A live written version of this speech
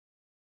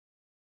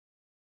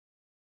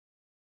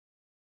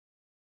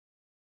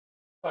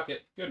Fuck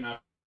it. Good enough.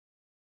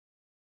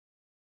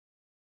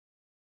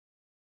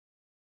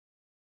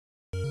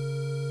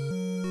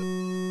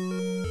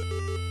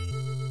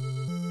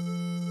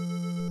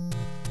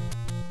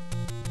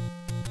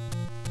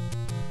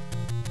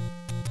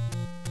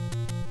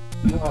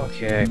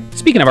 Okay.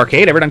 Speaking of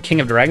arcade, ever done King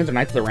of Dragons or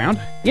Knights of the Round?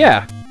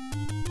 Yeah.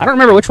 I don't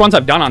remember which ones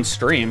I've done on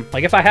stream.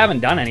 Like, if I haven't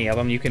done any of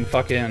them, you can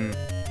fucking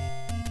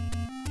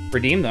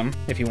redeem them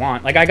if you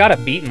want. Like, I got a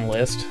beaten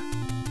list.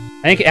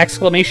 I think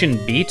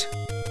exclamation beat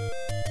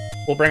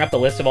will bring up the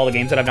list of all the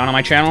games that I've done on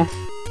my channel.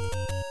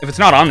 If it's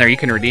not on there, you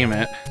can redeem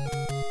it.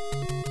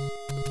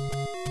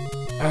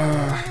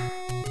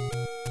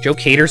 Joe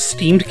caters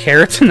steamed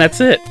carrots, and that's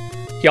it.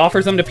 He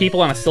offers them to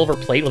people on a silver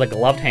plate with a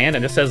gloved hand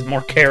and just says,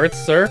 "More carrots,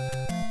 sir."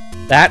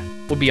 That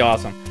would be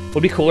awesome.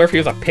 Would be cooler if he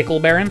was a pickle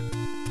baron.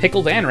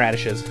 Pickles and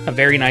radishes. A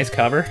very nice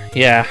cover.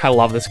 Yeah, I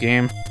love this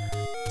game.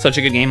 Such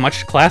a good game.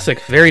 Much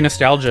classic. Very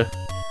nostalgia.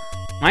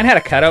 Mine had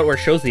a cutout where it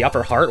shows the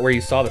upper heart where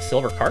you saw the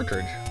silver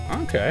cartridge.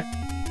 Okay.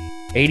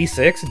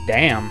 86?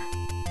 Damn.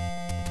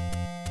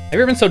 Have you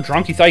ever been so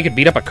drunk you thought you could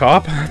beat up a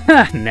cop?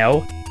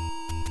 No.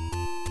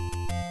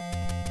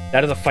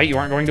 That is a fight you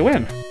aren't going to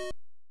win.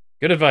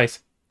 Good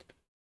advice.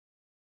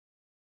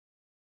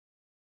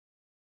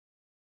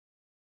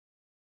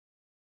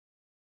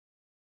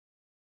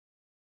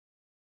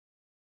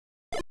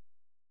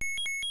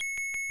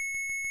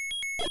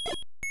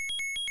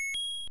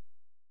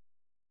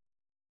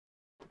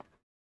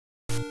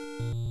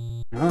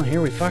 Well,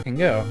 here we fucking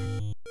go.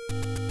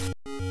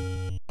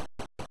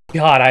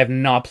 God, I have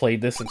not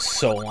played this in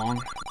so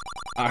long.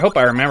 I hope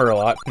I remember a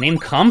lot. Name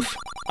Comf?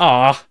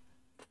 Aw.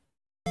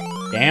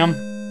 Damn.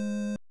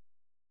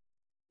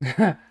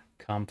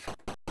 Comf.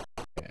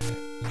 Okay.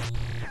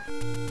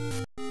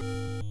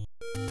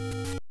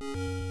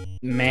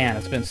 Man,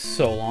 it's been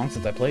so long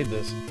since I played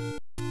this.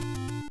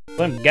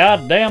 Them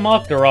goddamn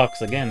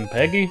Octoroks again,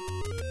 Peggy.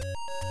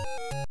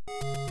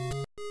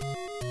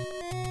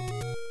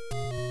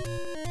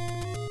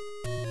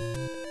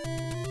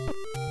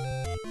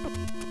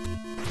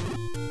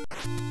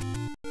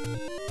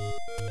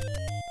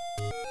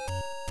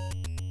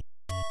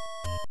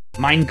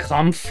 Mein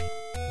Kampf.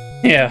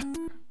 Yeah.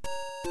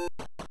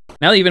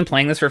 Now that you've been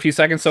playing this for a few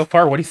seconds so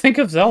far, what do you think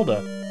of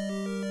Zelda?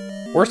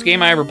 Worst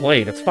game I ever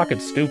played. It's fucking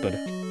stupid.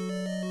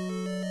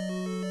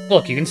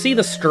 Look, you can see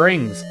the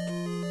strings.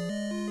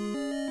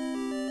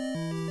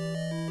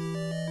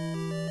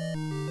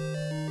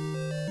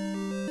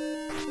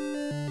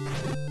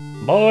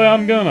 Boy,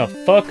 I'm gonna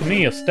fuck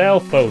me a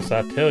Stalfos,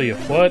 I tell you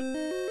what.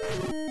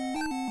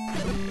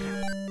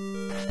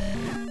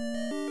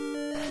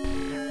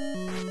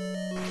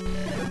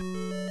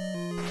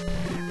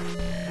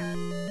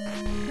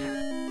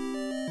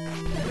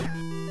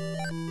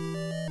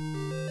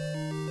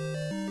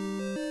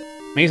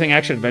 Amazing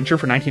action adventure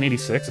for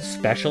 1986,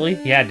 especially.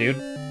 Yeah, dude.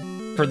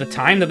 For the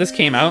time that this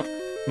came out,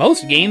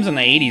 most games in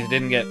the 80s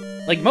didn't get...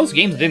 Like, most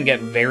games didn't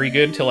get very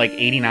good till, like,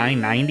 89,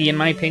 90, in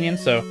my opinion,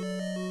 so...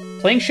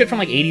 Playing shit from,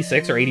 like,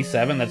 86 or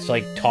 87 that's,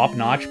 like,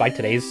 top-notch by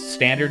today's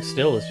standards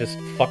still is just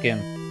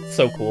fucking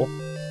so cool.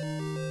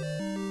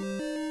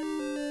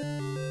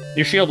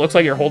 Your shield looks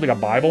like you're holding a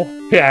Bible?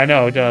 Yeah, I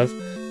know, it does.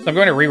 So I'm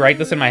going to rewrite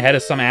this in my head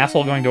as some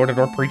asshole going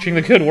door-to-door preaching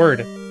the good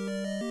word.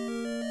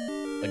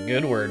 The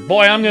good word.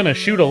 Boy, I'm gonna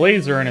shoot a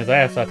laser in his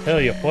ass, I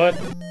tell you what.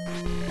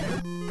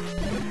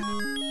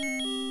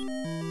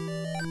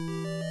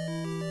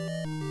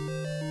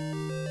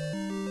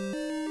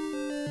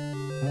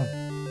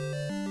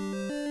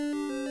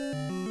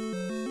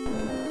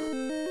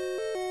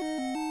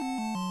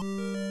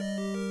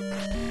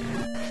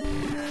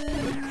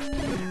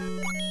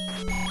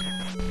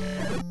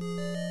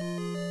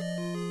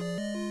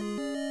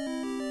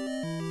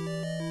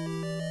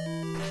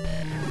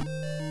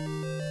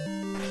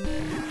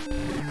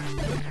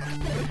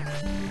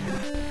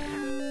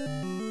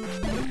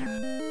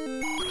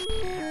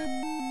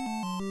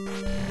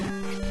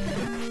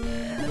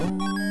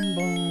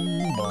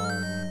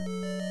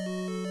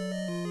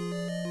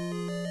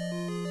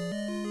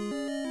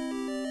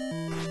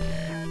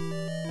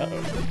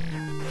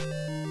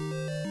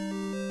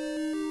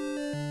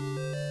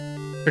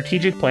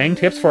 Strategic playing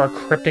tips for our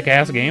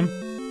cryptic-ass game.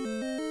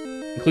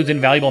 Includes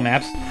invaluable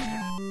maps.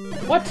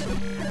 What?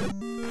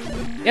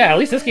 Yeah, at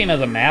least this game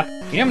has a map.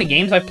 You know how many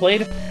games I've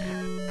played?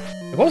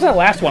 Like, what was that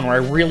last one where I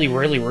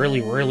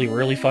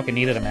really fucking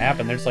needed a map,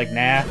 and there's like,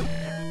 nah.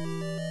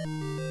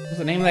 What's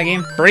the name of that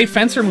game? Brave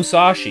Fencer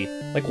Musashi.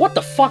 Like, what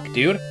the fuck,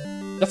 dude?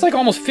 That's like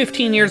almost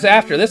 15 years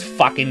after this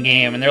fucking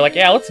game, and they're like,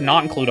 yeah, let's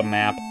not include a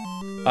map.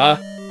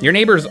 Your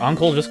neighbor's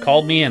uncle just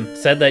called me and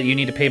said that you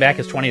need to pay back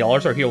his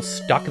 $20 or he'll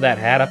stuck that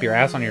hat up your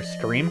ass on your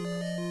stream.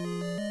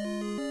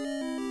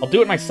 I'll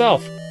do it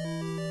myself.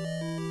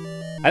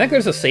 I think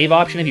there's a save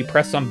option if you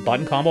press some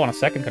button combo on a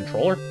second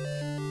controller.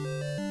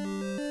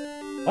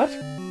 What?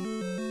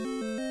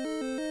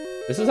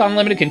 This is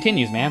unlimited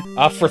continues, man.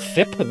 For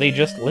THIP, they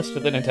just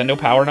listed the Nintendo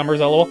power numbers,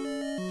 lol.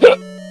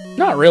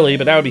 Not really,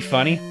 but that would be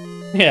funny.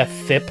 Yeah,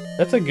 THIP.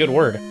 That's a good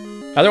word.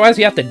 Otherwise,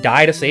 you have to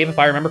die to save, if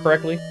I remember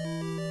correctly.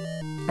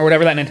 Or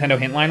whatever that Nintendo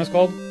hint line was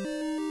called.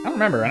 I don't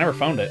remember. I never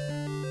phoned it.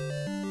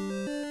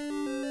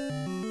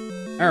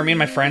 I remember me and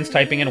my friends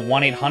typing in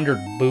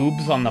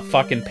 1-800-BOOBS on the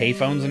fucking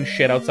payphones and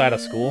shit outside of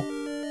school.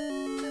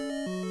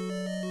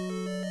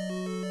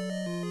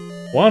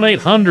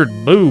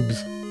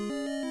 1-800-BOOBS.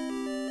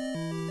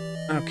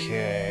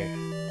 Okay.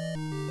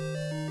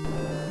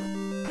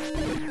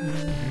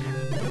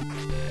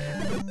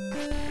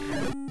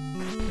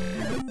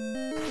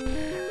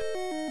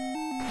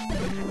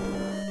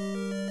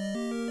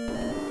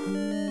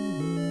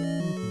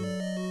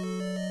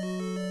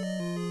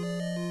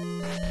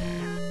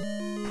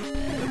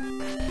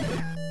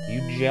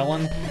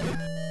 Gelling?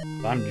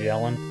 I'm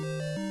gelling.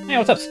 Hey,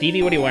 what's up,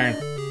 Stevie? What are you wearing?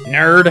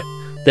 Nerd!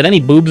 Did any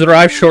boobs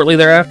arrive shortly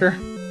thereafter?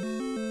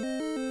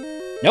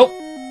 Nope.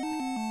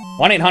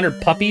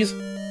 1-800-PUPPIES?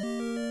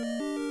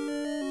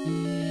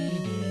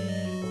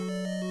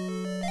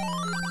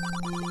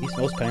 East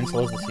Most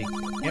Peninsula is the secret.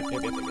 Yep.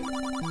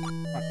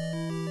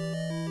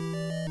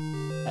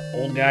 That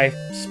old guy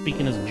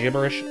speaking his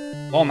gibberish.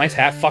 Oh, nice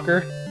hat,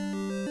 fucker.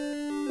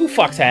 Who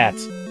fucks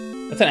hats?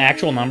 That's an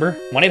actual number?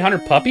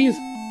 1-800-PUPPIES?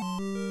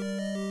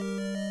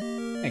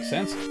 Makes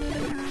sense.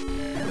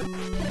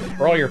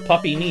 For all your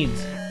puppy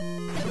needs.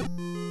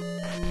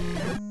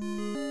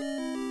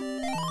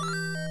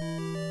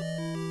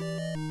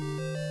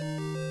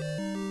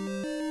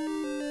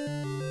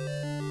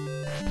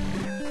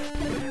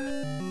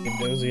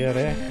 Gibdos, yeah,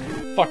 eh?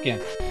 Fucking.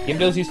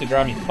 Gibdos used to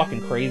drive me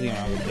fucking crazy when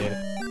I was a kid.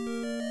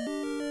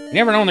 You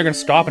never know when they're gonna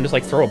stop and just,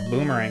 like, throw a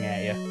boomerang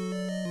at you.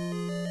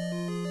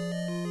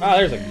 Ah,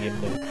 there's a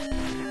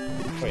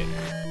Gibdo. Wait.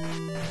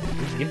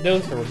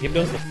 Gibdos, or were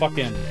Gibdos the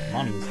fucking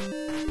mummies?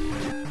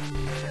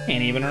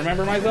 Can't even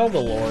remember my Zelda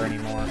lore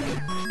anymore.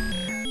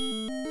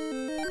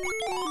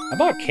 I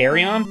bought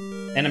Carry On,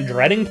 and I'm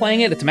dreading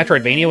playing it. It's a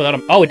Metroidvania without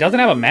a... Oh, it doesn't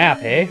have a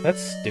map, hey?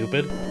 That's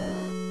stupid.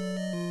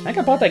 I think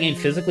I bought that game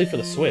physically for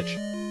the Switch.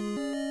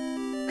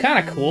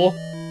 Kinda cool.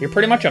 You're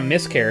pretty much a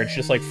miscarriage,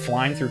 just like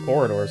flying through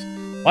corridors.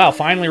 Wow,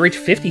 finally reached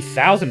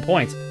 50,000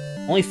 points.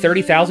 Only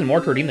 30,000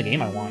 more to redeem the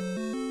game I want.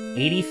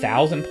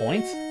 80,000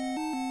 points?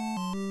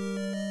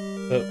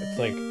 So it's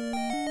like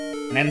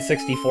an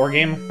N64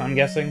 game, I'm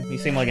guessing? You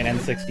seem like an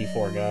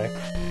N64 guy.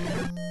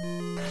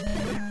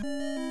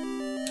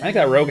 I think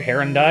that rogue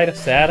heron died.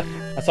 Sad.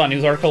 I saw a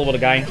news article about a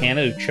guy in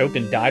Canada who choked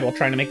and died while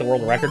trying to make the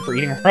world record for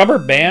eating rubber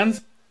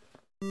bands.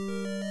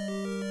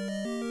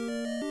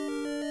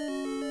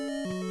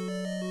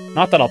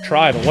 Not that I'll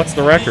try, but what's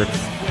the record?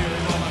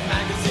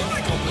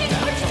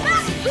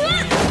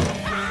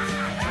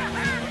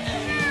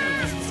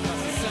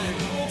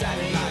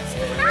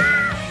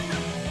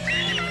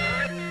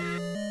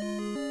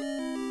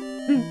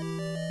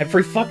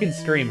 Every fucking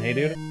stream, hey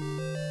dude.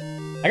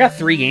 I got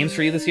 3 games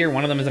for you this year.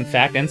 One of them is in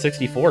fact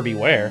N64.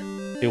 Beware.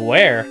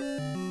 Beware.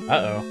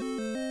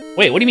 Uh-oh.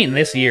 Wait, what do you mean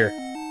this year?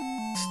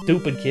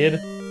 Stupid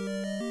kid.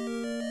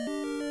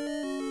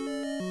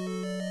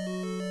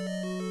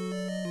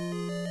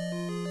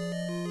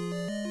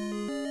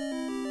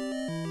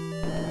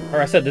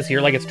 Or I said this year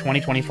like it's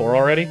 2024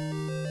 already?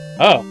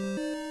 Oh.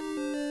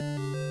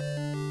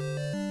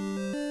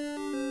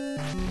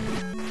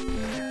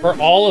 For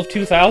all of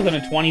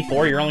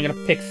 2024, you're only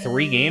gonna pick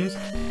 3 games?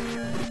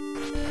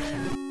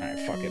 Alright,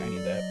 fuck it, I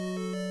need that.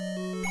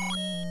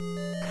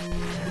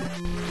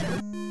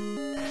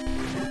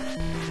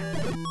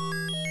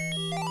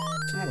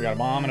 Oh, we got a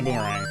bomb and a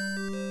boomerang.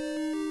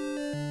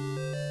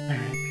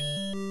 Alright.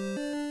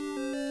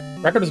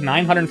 Record was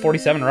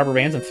 947 rubber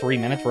bands in 3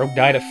 minutes. Rogue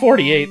died at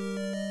 48.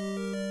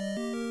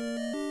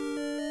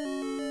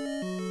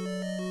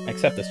 I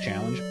accept this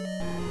challenge.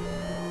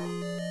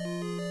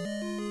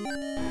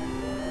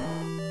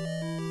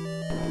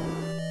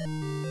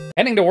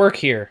 Heading to work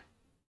here.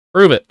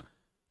 Prove it.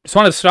 Just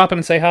wanted to stop in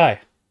and say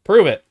hi.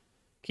 Prove it.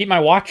 Keep my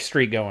watch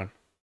streak going.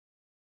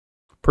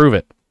 Prove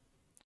it.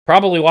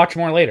 Probably watch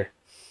more later.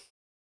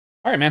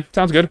 Alright, man.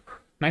 Sounds good.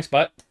 Nice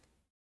butt.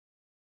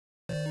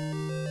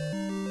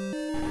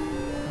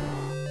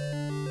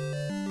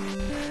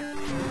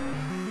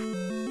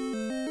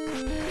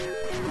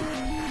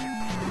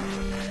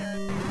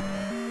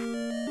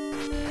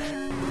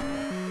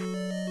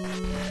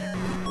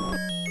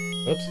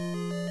 Oops.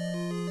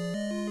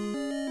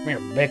 Come here,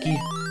 Becky.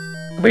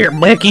 Come here,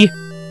 Becky.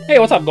 Hey,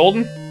 what's up,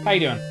 Golden? How you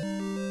doing?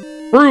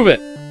 Prove it.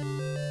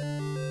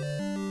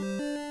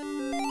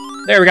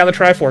 There, we got the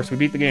Triforce. We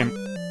beat the game.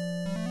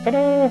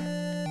 Ta-da!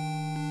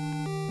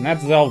 And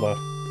that's Zelda.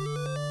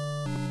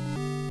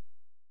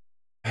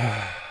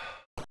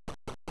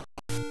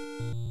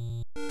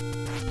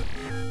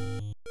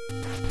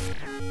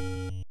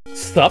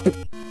 Sup?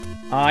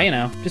 You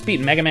know, just beat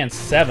Mega Man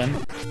 7.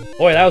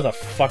 Boy, that was a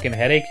fucking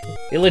headache.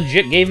 It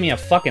legit gave me a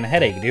fucking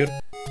headache, dude.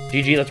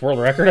 GG, that's world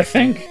record, I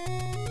think.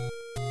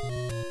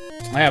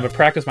 I have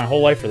practiced my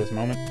whole life for this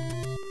moment.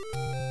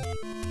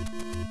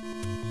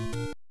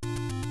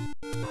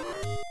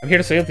 I'm here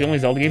to say that the only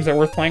Zelda games that are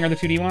worth playing are the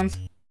 2D ones.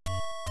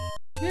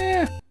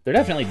 Yeah, they're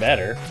definitely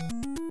better.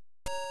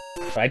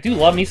 But I do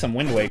love me some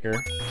Wind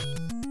Waker.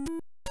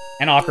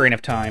 And Ocarina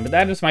of Time, but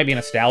that just might be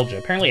nostalgia.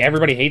 Apparently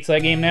everybody hates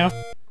that game now.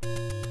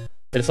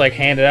 They just, like,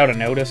 handed out a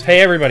notice.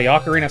 Hey, everybody,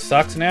 Ocarina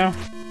sucks now.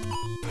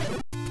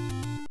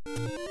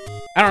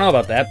 I don't know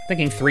about that.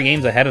 Thinking 3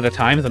 games ahead at a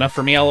time is enough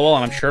for me, lol,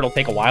 and I'm sure it'll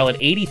take a while at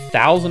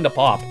 80,000 to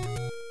pop.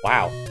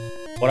 Wow.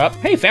 What up?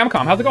 Hey,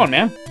 Famicom, how's it going,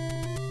 man?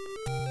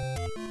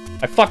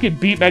 I fucking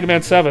beat Mega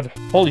Man 7.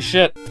 Holy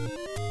shit.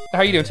 How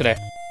are you doing today?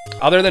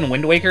 Other than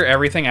Wind Waker,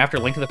 everything after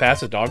Link to the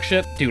Past is dog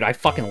shit? Dude, I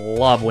fucking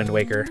love Wind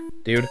Waker.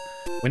 Dude,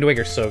 Wind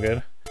Waker's so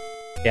good.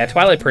 Yeah,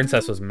 Twilight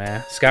Princess was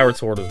meh. Skyward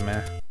Sword was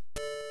meh.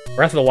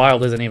 Breath of the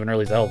Wild isn't even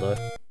really Zelda.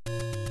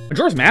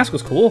 Majora's Mask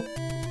was cool.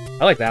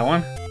 I like that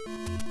one.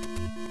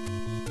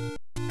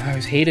 I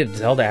always hated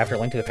Zelda after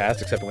Link to the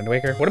Past except Wind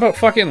Waker. What about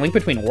fucking Link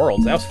Between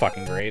Worlds? That was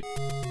fucking great.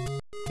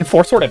 And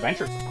Four Sword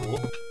Adventures was cool.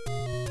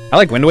 I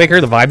like Wind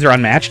Waker. The vibes are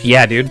unmatched.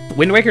 Yeah, dude.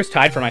 Wind Waker's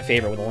tied for my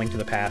favorite with A Link to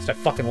the Past. I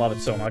fucking love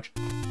it so much.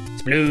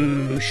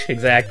 Sploosh.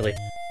 Exactly.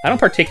 I don't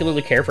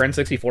particularly care for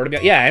N64 to be...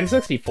 Yeah,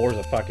 N64 is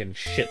a fucking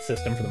shit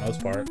system for the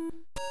most part.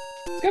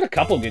 It's got a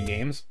couple good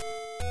games.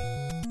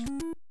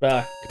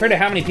 Compared to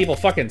how many people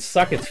fucking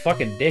suck its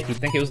fucking dick, you'd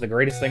think it was the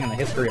greatest thing in the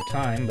history of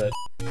time, but...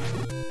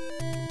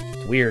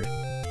 It's weird.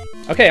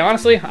 Okay,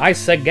 honestly, I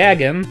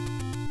Segagan.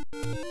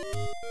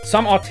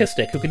 Some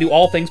autistic who can do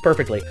all things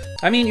perfectly.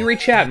 I mean, you read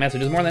chat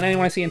messages more than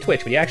anyone I see in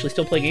Twitch, but you actually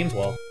still play games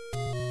well.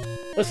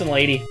 Listen,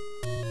 lady.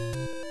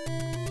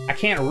 I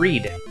can't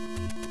read.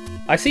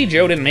 I see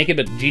Joe didn't make it,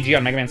 but GG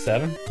on Mega Man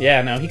 7.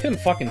 Yeah, no, he couldn't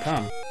fucking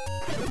come.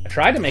 I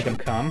tried to make him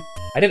come.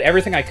 I did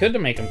everything I could to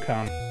make him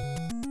come.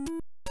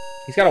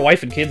 He's got a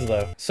wife and kids,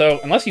 though. So,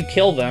 unless you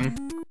kill them,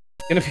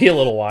 it's gonna be a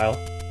little while.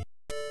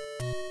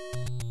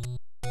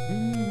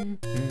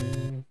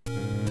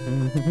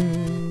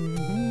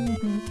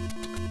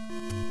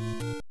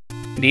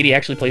 Indeed, he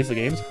actually plays the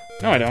games?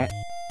 No, I don't.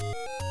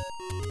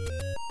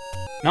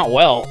 Not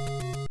well.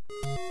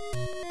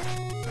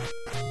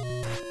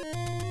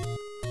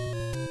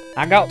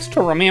 I got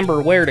to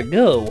remember where to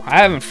go. I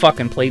haven't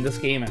fucking played this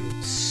game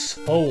in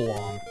so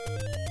long.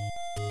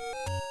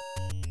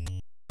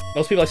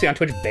 Most people I see on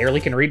Twitch barely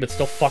can read, but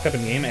still fuck up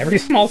in game every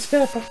small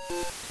step.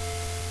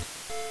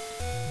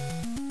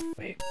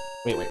 Wait.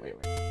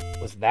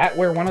 Was that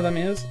where one of them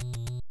is?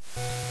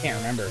 Can't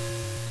remember.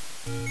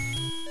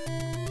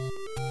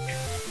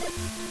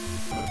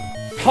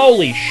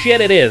 Holy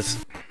shit, it is!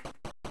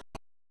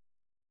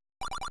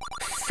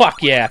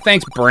 Fuck yeah,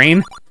 thanks,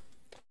 brain.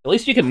 At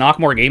least you can knock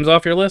more games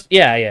off your list?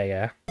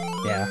 Yeah.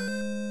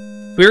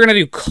 We were gonna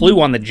do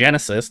Clue on the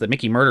Genesis that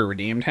Mickey Murder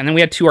redeemed, and then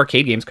we had 2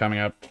 arcade games coming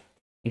up,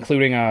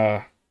 including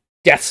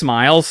Death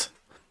Smiles,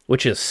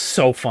 which is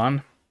so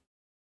fun.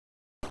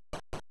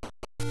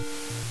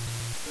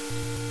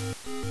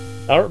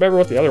 I don't remember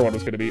what the other one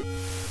was gonna be.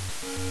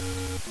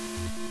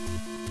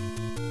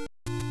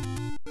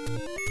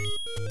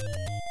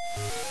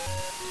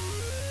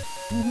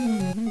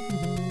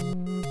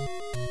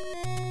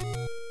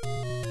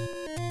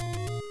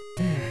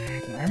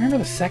 I remember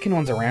the second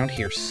one's around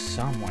here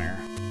somewhere.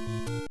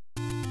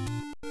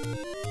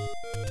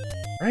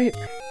 Right?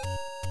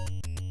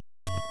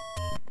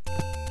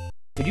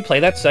 Did you play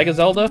that Sega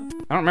Zelda? I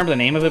don't remember the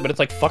name of it, but it's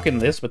like fucking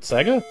this, but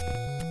Sega?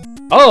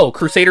 Oh,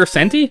 Crusader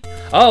Senti?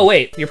 Oh,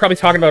 wait, you're probably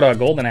talking about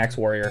Golden Axe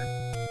Warrior.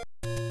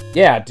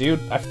 Yeah,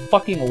 dude, I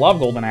fucking love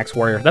Golden Axe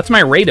Warrior. That's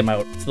my raid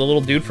emote. It's the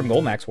little dude from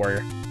Golden Axe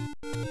Warrior.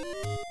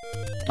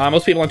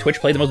 Most people on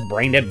Twitch play the most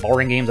brain-dead,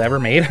 boring games ever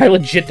made. I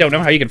legit don't know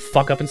how you can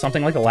fuck up in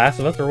something like The Last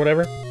of Us or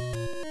whatever.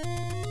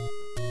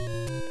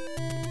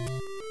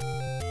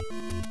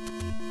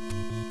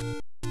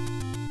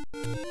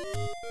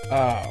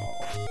 Oh.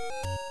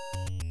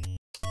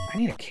 I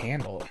need a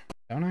candle.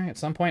 Don't I, at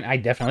some point? I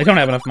definitely don't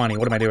have enough money.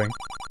 What am I doing?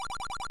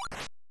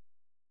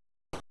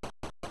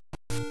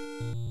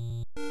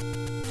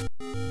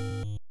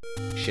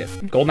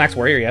 Shit. Golden Axe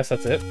Warrior, yes,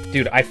 that's it.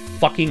 Dude, I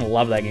fucking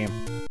love that game.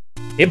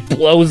 It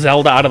blows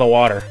Zelda out of the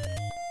water.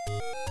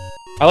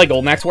 I like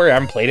Golden Axe Warrior. I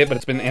haven't played it, but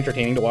it's been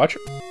entertaining to watch.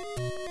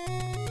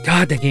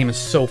 God, that game is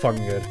so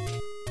fucking good.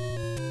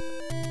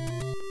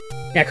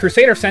 Yeah,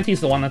 Crusader Senti's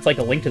the one that's like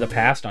A Link to the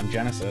Past on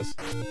Genesis.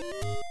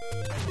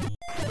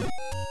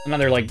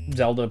 Another, like,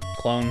 Zelda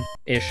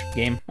clone-ish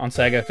game on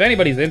Sega. If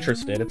anybody's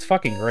interested, it's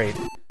fucking great.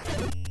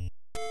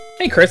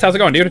 Hey, Chris, how's it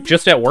going, dude?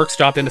 Just at work,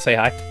 stopped in to say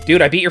hi.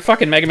 Dude, I beat your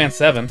fucking Mega Man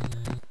 7.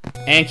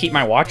 And keep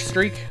my watch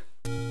streak.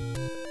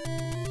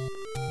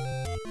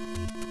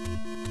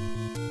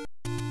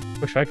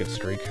 Wish I could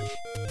streak.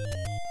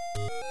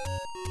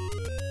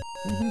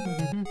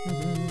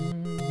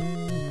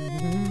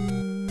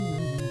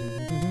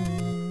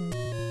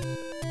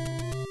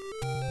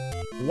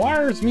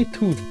 Where's me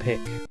toothpick?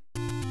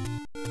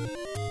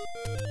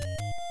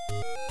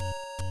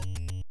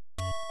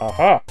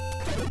 Aha.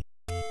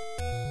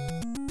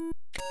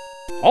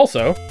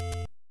 Also,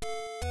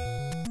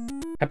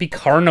 happy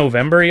Car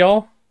November,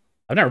 y'all.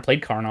 I've never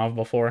played Carnov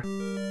before.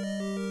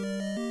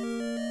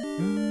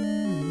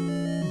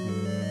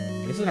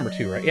 This is number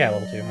 2, right? Yeah,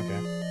 level 2,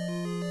 okay.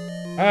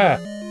 Ah,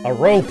 a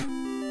rope!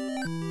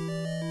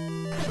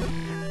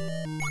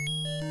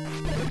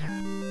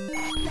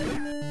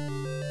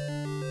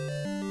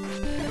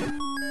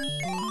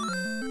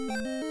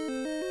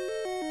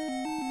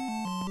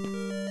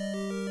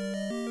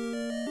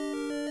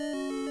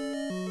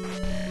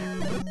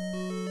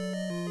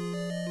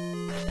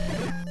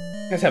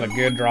 guys have a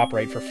good drop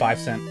rate for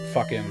 5-cent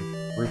fucking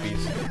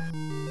rupees.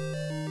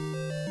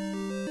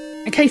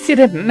 In case you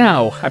didn't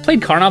know, I played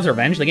Karnov's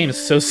Revenge. The game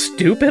is so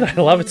stupid. I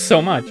love it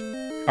so much.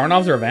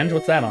 Karnov's Revenge?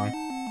 What's that on?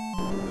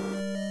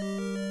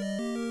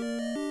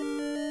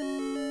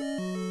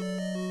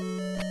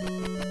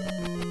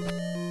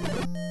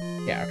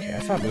 Yeah, okay. I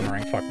thought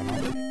Boomerang fucked them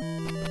up.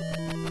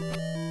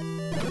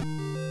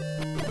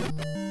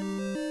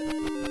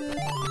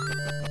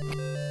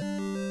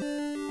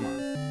 Come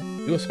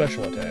on. Do a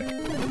special attack.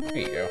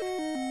 There you go.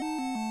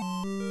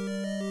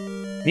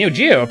 Neo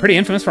Geo, pretty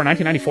infamous for a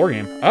 1994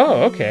 game.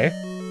 Oh, okay.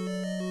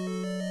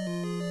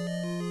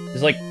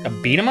 Is it like a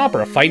beat-em-up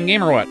or a fighting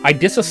game or what? I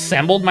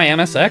disassembled my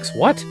MSX?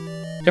 What?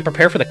 To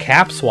prepare for the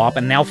cap swap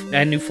and now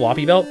add new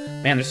floppy belt?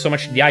 Man, there's so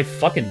much... Yeah, I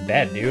fucking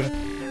bet, dude.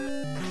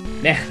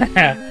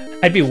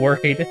 I'd be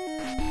worried.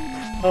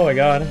 Oh my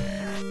god.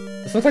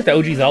 This looks like the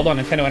OG Zelda on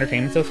Nintendo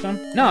Entertainment System.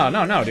 No,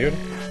 dude.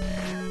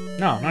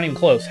 No, not even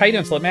close. How you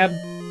doing, Slipmad?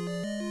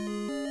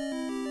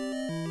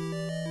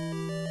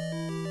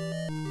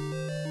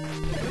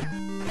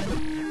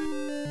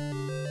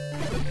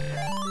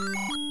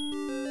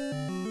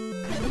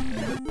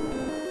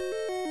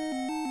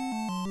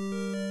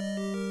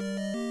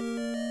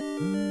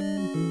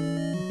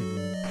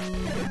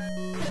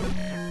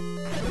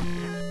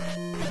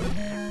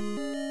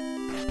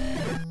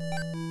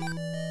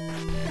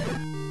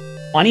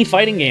 Funny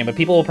fighting game, but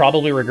people will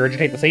probably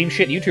regurgitate the same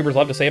shit YouTubers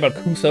love to say about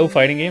Kuso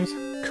fighting games.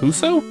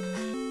 Kuso?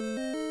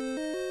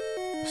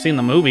 I've seen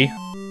the movie.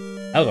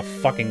 That was a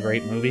fucking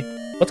great movie.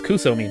 What's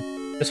Kuso mean?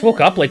 Just woke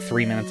up like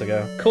 3 minutes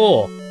ago.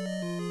 Cool.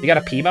 You got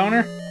a pee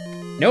boner?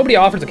 Nobody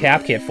offers a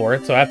cap kit for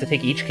it, so I have to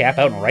take each cap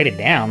out and write it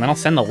down. Then I'll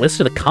send the list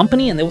to the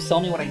company and they will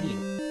sell me what I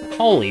need.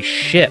 Holy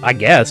shit, I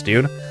guess,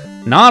 dude.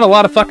 Not a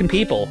lot of fucking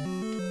people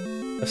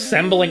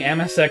assembling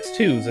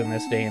MSX2s in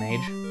this day and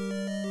age.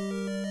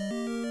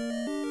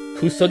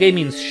 Kusoge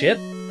means shit?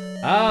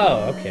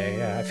 Oh, okay,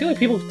 yeah. I feel like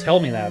people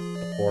tell me that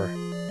before.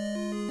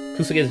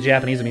 Kusoge is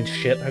Japanese, it means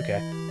shit? Okay.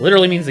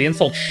 Literally means the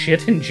insult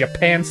shit in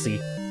Japansy.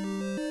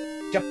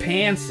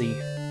 Japansy.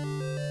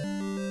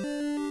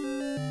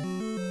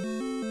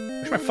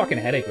 Wish my fucking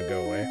headache would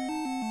go away.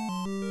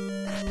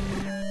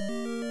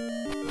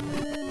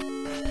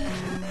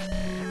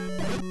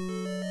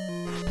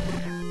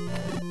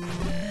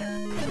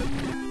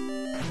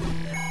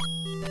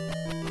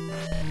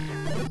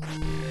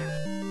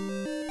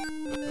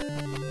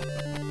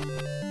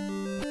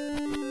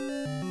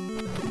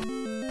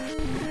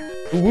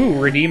 Ooh,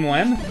 redeem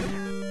when?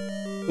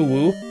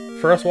 Ooh,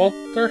 for us,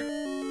 Walter?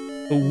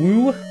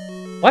 Ooh,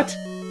 what?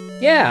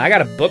 Yeah, I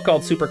got a book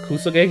called Super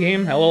Kusoge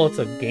Game. Hello, it's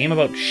a game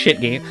about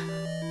shit game.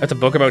 That's a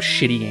book about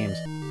shitty games.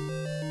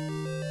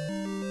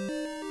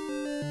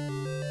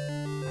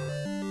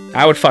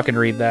 I would fucking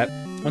read that.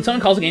 When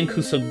someone calls a game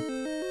Kusogue,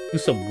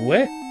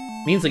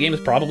 means the game is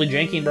probably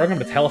janky and broken,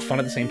 but it's hella fun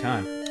at the same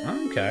time.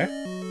 Okay.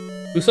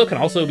 Kuso can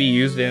also be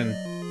used in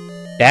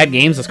bad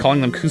games as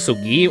calling them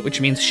Kusogi, which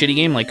means shitty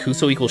game, like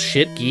Kuso equals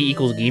shit, Gi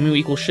equals Gimu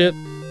equals shit.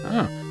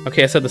 Oh,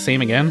 okay, I said the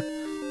same again.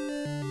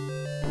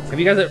 Have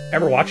you guys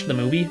ever watched the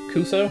movie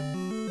Kuso?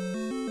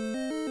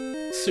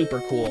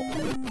 Super cool.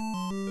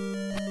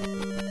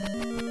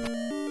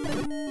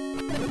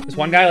 This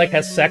one guy, like,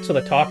 has sex with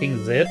a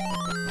talking zit,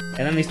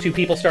 and then these two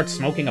people start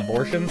smoking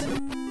abortions.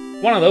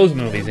 One of those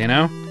movies, you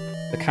know?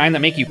 The kind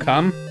that make you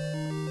come.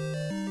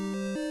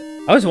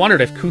 I always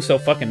wondered if Kuso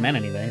fucking meant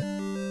anything.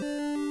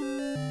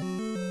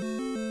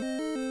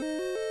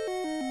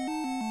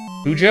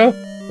 Bujo?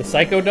 The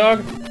psycho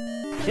dog?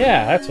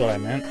 Yeah, that's what I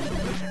meant.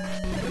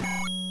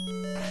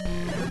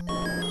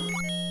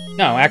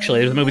 No, actually,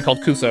 there's a movie called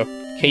Kuso.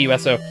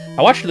 K-U-S-O.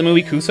 I watched the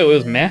movie Kuso, it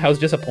was meh, I was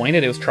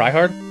disappointed, it was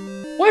tryhard.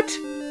 What?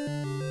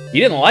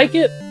 You didn't like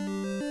it?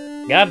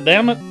 God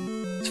damn it.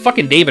 It's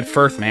fucking David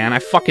Firth, man. I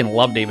fucking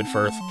love David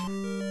Firth.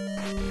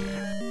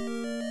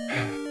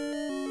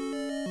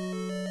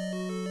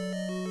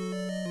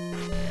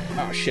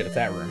 Oh shit, it's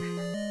that room.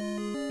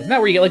 Isn't that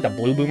where you get like the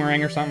blue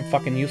boomerang or something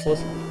fucking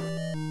useless?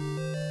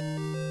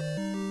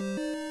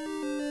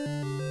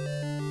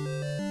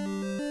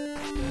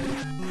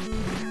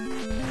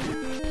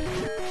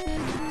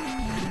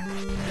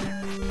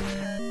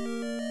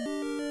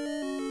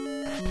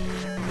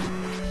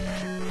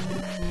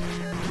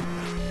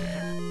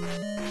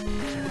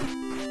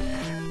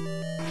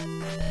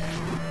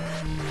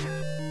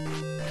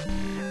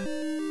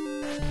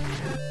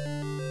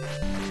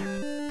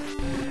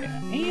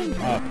 Aim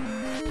up.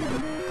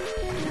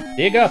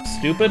 Dig up,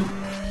 stupid.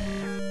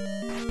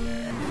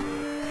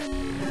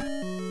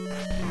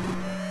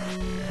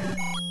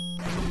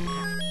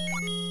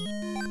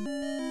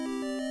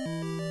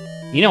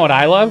 You know what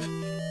I love?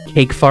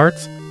 Cake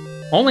farts.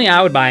 Only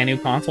I would buy a new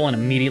console and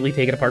immediately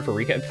take it apart for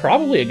recap.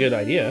 Probably a good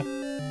idea.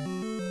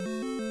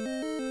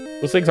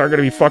 Those things aren't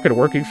going to be fucking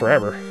working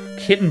forever.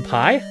 Kitten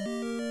pie?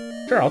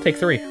 Sure, I'll take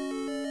 3.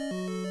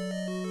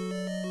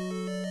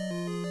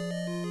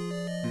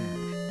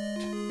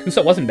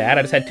 Kuso wasn't bad,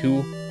 I just had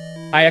too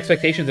high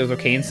expectations. It was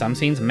okay in some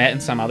scenes, met in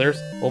some others.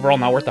 Overall,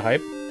 not worth the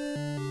hype.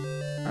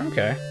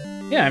 Okay.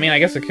 Yeah, I mean, I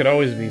guess it could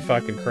always be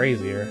fucking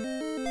crazier.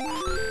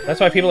 That's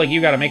why people like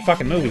you gotta make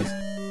fucking movies.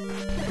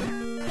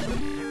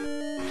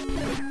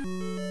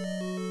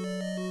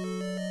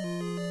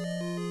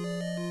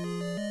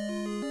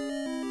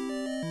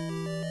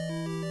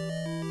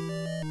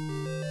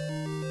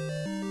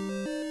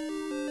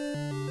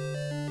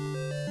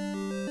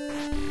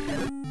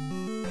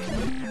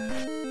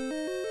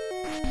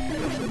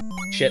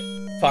 Shit.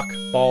 Fuck.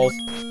 Balls.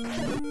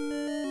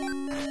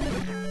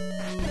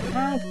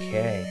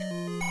 Okay.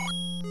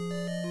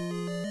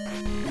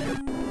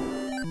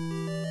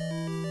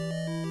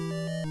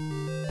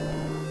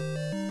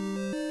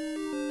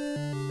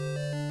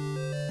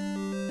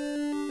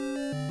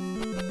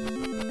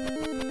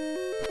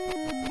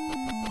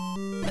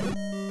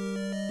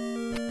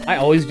 I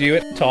always do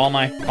it to all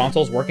my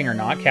consoles, working or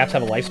not. Caps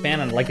have a lifespan,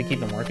 and I'd like to keep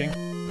them working.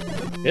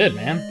 Good,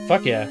 man.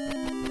 Fuck yeah.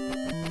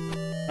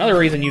 Another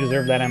reason you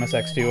deserve that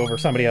MSX2 over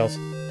somebody else.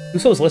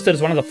 Uso was listed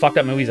as one of the fucked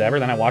up movies ever,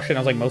 then I watched it and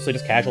I was like, mostly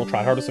just casual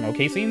tryhard with some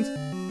okay scenes?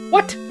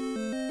 What?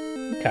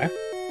 Okay.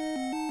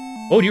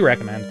 What would you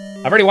recommend?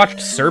 I've already watched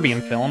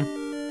Serbian film.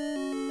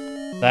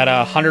 That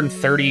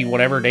 130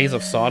 whatever Days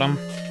of Sodom.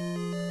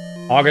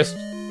 August,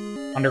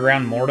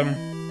 Underground Mortem.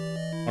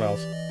 What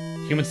else?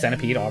 Human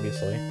Centipede,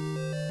 obviously.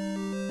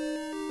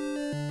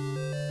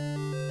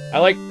 I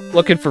like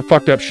looking for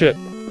fucked up shit.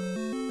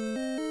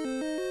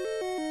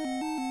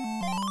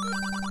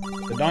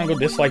 The Dongo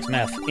dislikes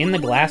meth. In the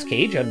glass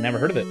cage? I've never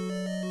heard of it.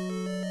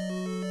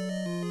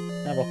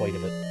 Never heard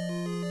of it.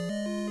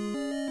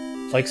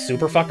 It's like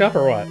super fucked up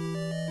or what?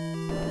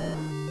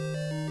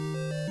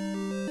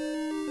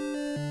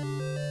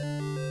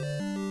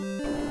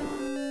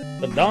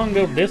 The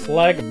Dongo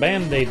dislike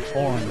Band-Aid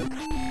porn.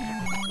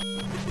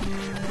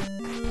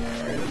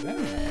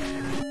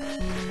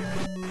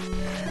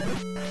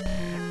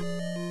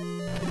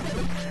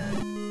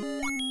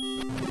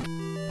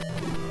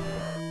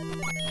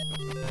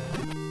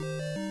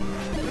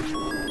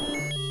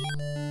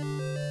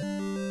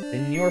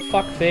 In your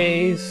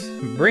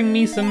fuckface, bring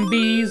me some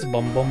bees,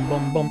 bum bum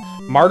bum bum.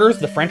 Martyrs,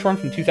 the French one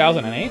from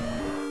 2008?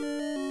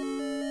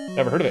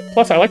 Never heard of it.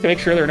 Plus, I like to make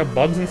sure there are no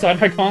bugs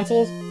inside my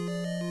consoles.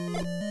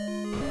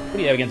 What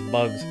do you have against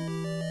bugs?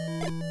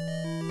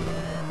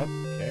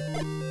 Okay.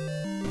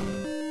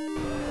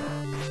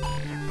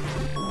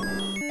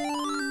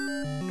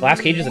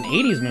 Glass Cage is an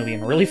 80s movie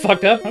and really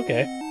fucked up?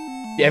 Okay.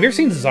 Yeah, have you ever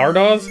seen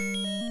Zardoz?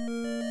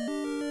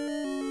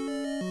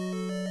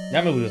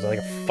 That movie was like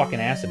a fucking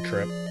acid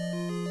trip.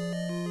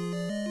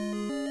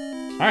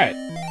 Alright.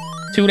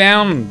 2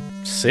 down,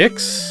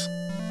 6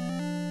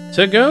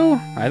 to go,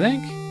 I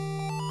think.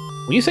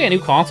 When you say a new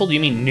console, do you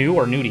mean new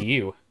or new to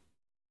you?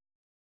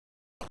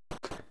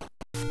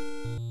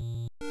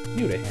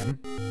 New to him.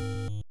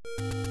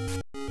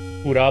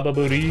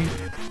 Urababuri.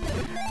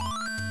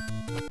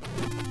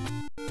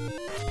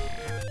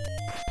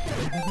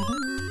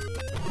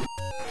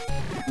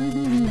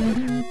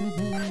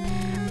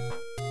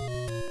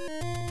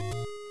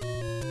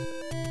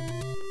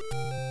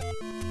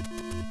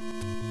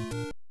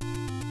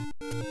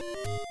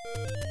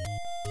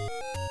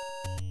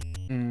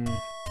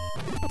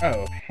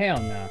 Oh, hell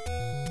no.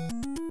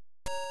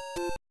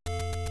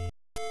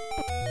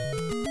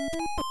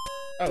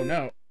 Oh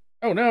no.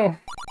 Oh no.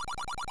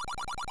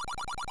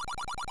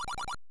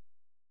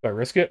 Do I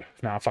risk it?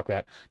 Nah, fuck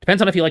that. Depends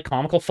on if you like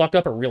comical fucked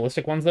up or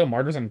realistic ones, though.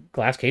 Martyrs and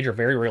Glass Cage are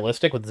very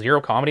realistic with zero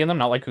comedy in them,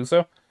 not like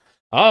Kuso.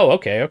 Oh,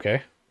 okay,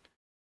 okay.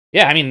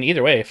 Yeah, I mean,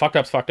 either way, fucked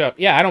up's fucked up.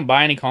 Yeah, I don't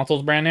buy any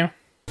consoles brand new.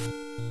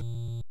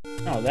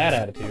 Oh, that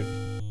attitude.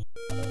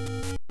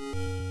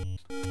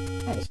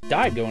 Almost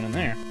died going in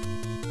there.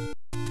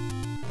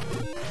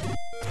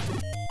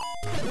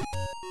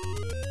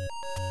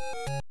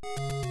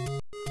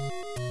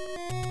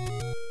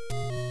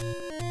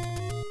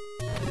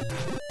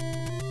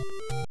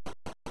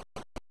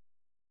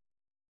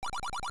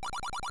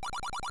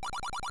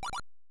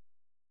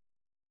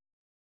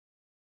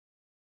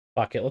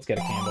 Fuck it, let's get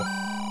a candle.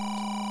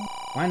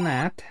 Why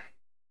not?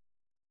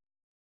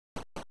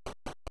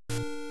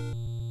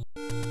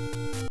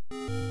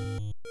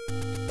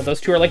 But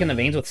those two are like in the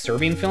veins with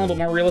Serbian film, but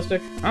more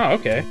realistic? Oh,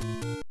 okay.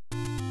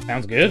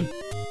 Sounds good.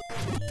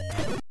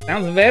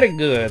 Sounds very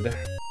good.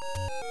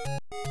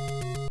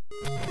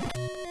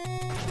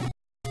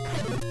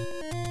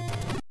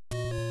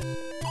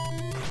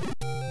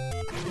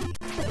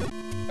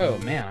 Oh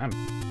man, I'm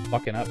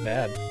fucking up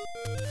bad.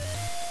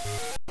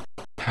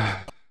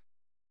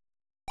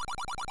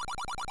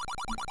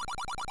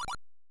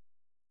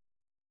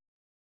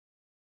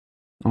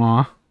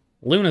 Aw.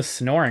 Luna's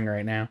snoring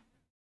right now.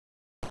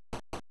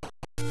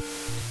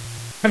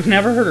 I've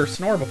never heard her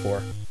snore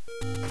before.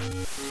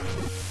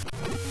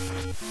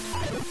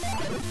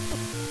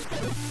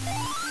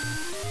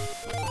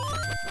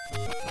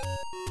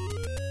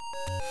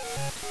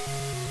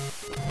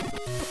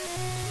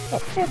 Oh,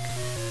 fuck.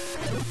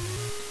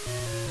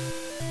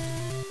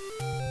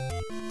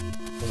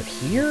 Was it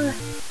here?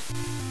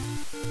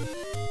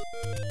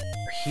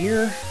 Or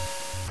here?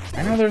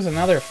 I know there's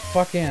another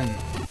fucking...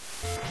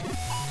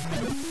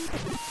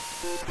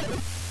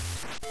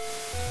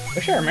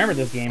 Wish I remembered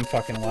this game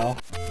fucking well.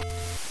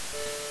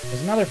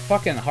 There's another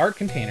fucking heart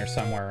container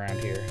somewhere around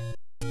here.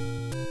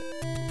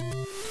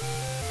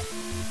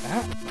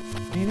 That?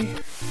 Maybe?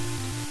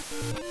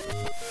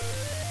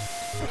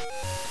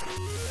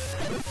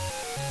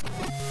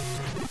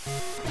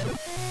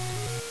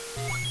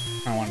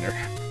 I wonder.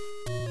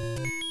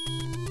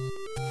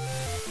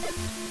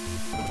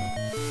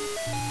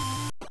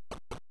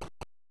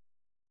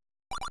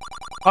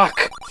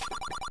 Fuck!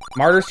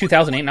 Martyrs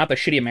 2008, not the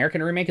shitty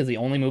American remake, is the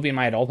only movie in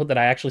my adulthood that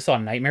I actually saw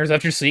nightmares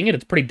after seeing it.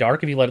 It's pretty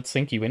dark if you let it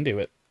sink you into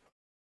it.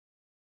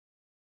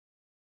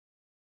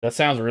 That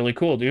sounds really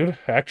cool, dude,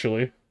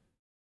 actually.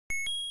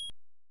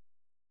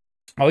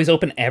 Always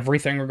open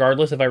everything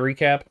regardless if I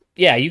recap.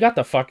 Yeah, you got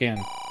the fucking...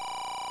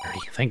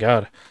 Thank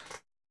God.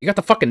 You got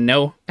the fucking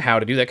know how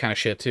to do that kind of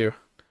shit, too.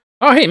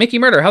 Oh, hey, Mickey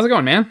Murder, how's it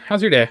going, man?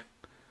 How's your day?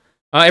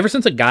 Ever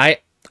since a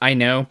guy I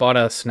know bought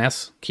a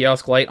SNES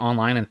kiosk light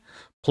online and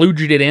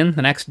plooged it in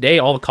the next day,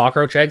 all the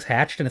cockroach eggs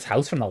hatched in his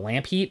house from the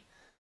lamp heat.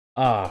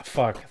 Ah, oh,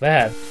 fuck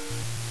that.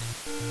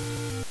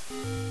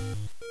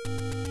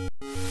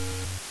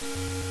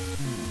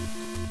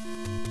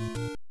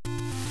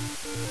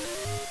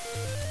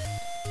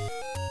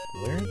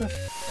 Where the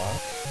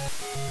fuck?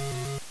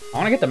 I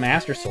want to get the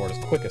Master Sword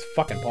as quick as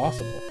fucking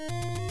possible.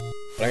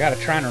 But I gotta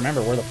try and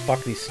remember where the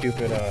fuck these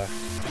stupid,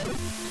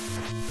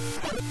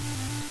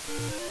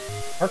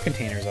 heart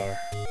containers are.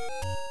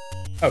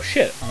 Oh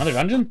shit, another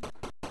dungeon?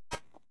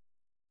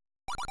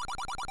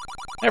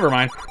 Never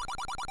mind.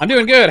 I'm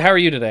doing good. How are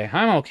you today?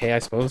 I'm okay, I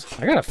suppose.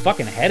 I got a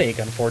fucking headache,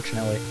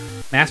 unfortunately.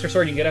 Master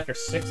Sword you get after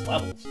 6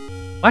 levels.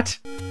 What?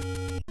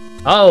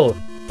 Oh,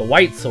 the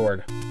white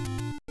sword.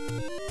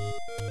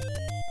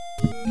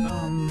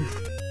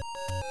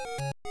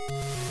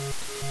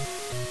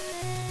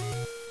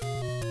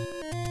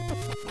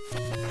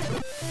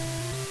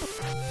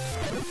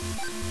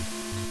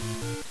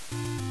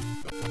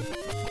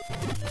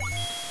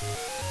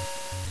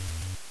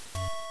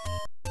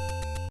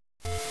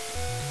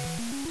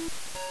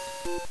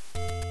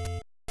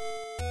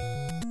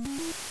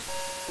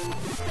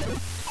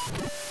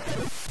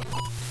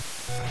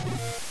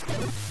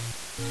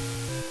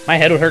 My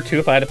head would hurt too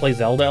if I had to play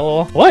Zelda,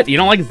 lol. What? You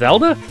don't like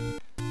Zelda?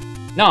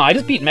 No, I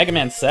just beat Mega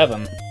Man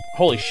 7.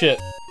 Holy shit.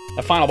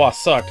 That final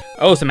boss sucked.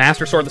 Oh, is the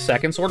Master Sword the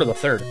second sword or the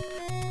third?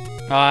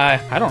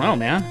 I don't know,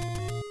 man.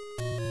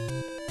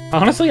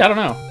 Honestly, I don't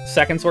know.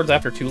 Second sword's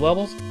after 2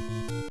 levels?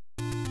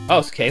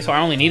 Oh, okay, so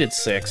I only needed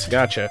 6.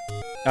 Gotcha.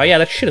 Oh yeah,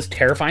 that shit is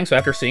terrifying, so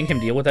after seeing him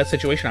deal with that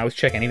situation, I always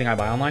check anything I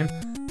buy online.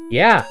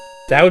 Yeah,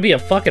 that would be a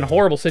fucking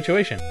horrible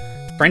situation.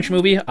 French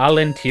movie, A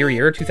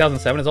l'Intérieur,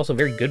 2007, is also a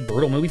very good,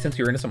 brutal movie since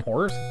you're into some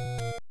horrors.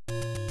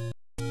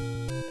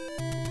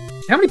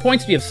 How many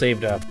points do you have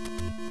saved up?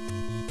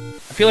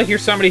 I feel like you're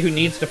somebody who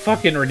needs to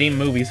fucking redeem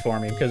movies for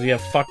me because you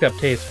have fucked up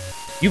taste.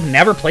 You've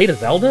never played a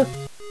Zelda?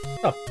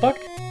 What the fuck?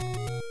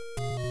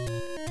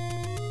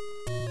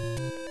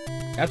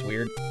 That's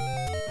weird.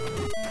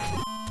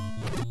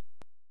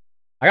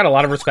 I got a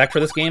lot of respect for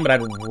this game, but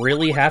I'd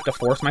really have to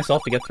force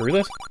myself to get through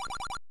this.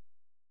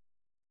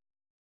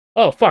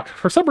 Oh, fuck.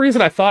 For some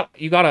reason, I thought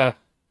you got a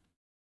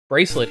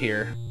bracelet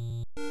here.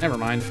 Never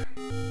mind.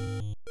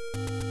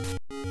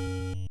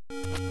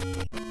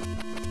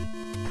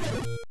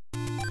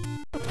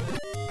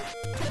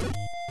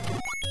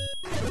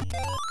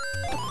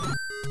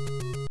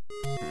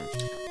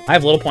 I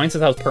have little points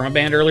since I was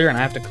permabanned earlier, and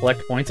I have to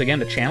collect points again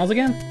to channels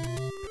again?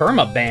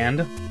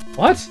 Permabanned?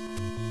 What?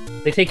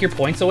 They take your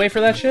points away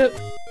for that shit?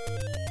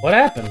 What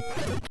happened?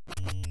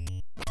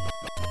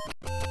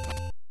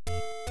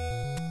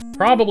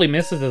 Probably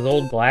misses his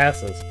old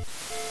glasses.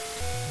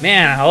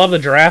 Man, I love the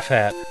giraffe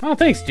hat. Oh,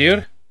 thanks,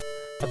 dude.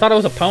 I thought it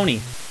was a pony.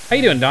 How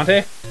you doing,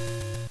 Dante?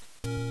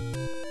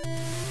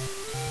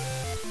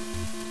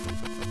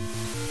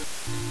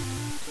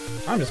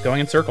 I'm just going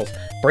in circles.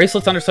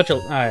 Bracelets under such a...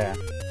 Oh, yeah.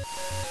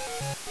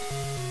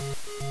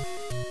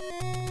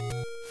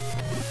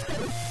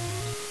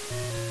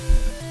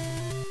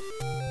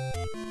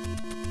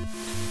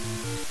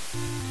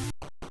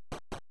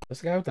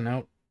 This guy with the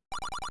note.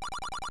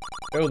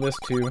 Show this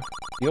to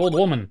the old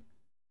woman.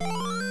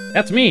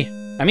 That's me.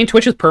 I mean,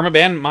 Twitch has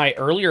permabanned my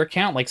earlier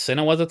account, like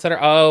Cinna was, etc.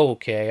 Oh,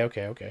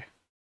 okay.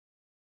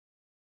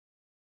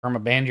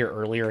 Permabanned your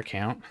earlier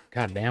account.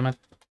 God damn it.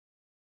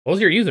 What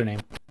was your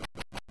username?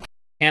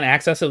 Can't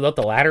access it without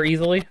the ladder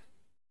easily?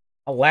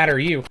 I'll ladder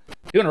you.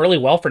 Doing really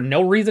well for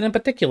no reason in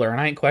particular,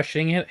 and I ain't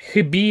questioning it.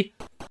 Hibby.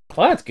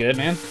 Well, that's good,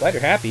 man. Glad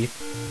you're happy.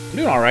 I'm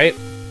doing alright.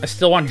 I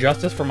still want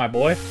justice for my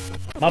boy.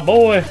 My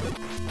boy!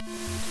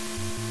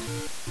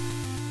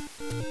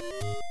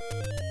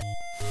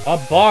 A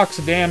box,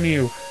 damn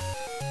you!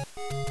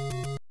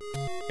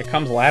 Here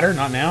comes ladder,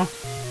 not now.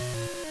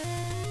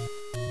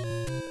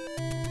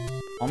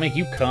 I'll make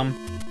you come.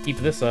 Keep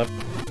this up.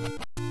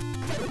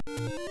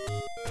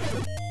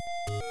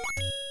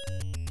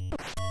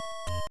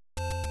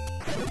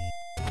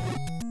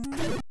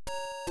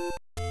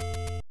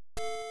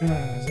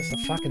 Is this a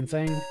fucking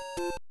thing?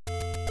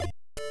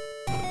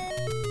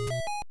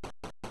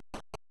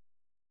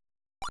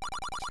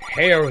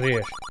 Hell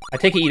this. I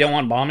take it you don't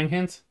want bombing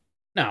hints?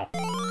 No.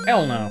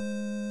 Hell no.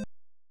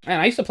 Man,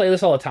 I used to play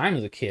this all the time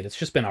as a kid. It's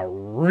just been a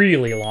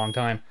really long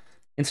time.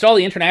 Install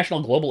the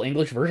International Global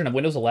English version of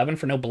Windows 11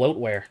 for no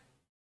bloatware.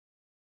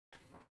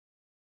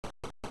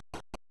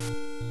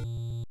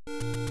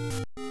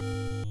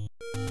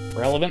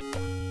 Relevant?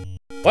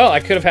 Well, I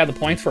could have had the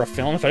points for a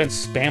film if I didn't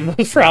spam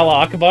those for Allah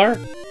Akbar.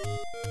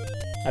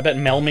 I bet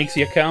Mel makes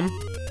you come.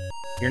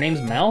 Your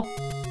name's Mel?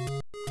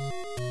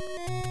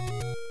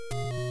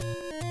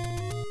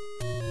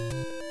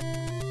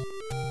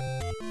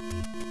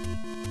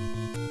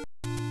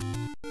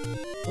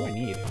 What do I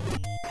need?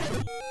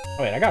 Oh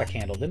wait, I got a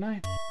candle, didn't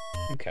I?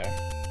 Okay.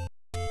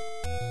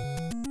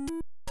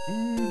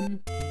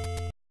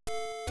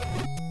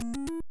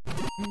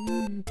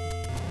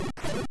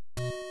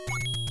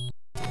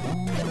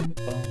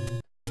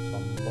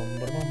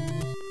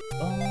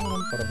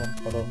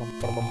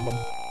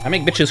 I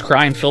make bitches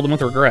cry and fill them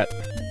with regret.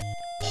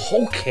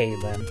 Okay,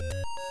 then.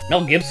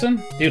 Mel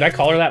Gibson? Dude, I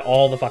call her that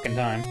all the fucking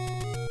time.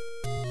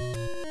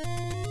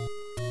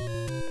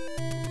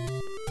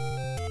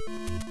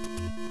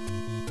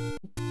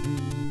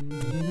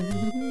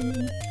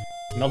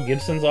 Mel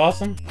Gibson's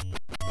awesome.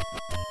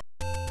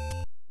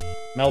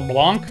 Mel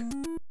Blanc?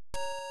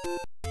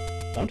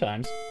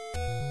 Sometimes.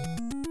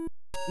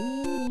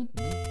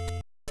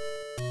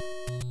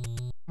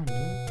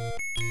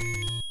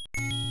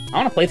 I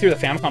want to play through the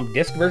Famicom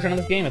disc version of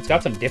this game. It's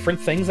got some different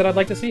things that I'd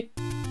like to see.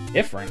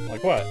 Different?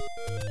 Like what?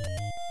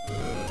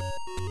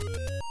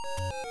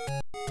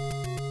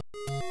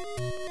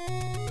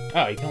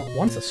 Oh, you can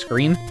once a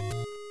screen?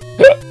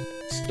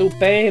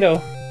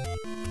 Stupido.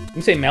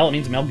 You say Mel, it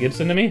means Mel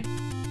Gibson to me?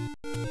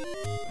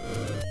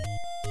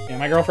 Yeah,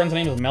 my girlfriend's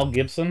name is Mel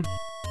Gibson.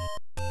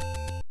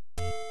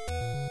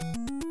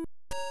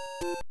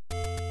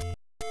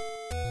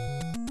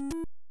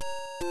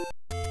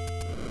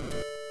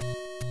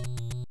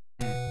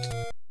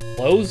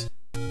 Close?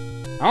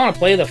 I want to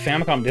play the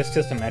Famicom Disk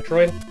System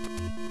Metroid.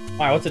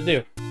 Why, what's it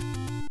do?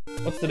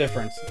 What's the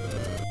difference?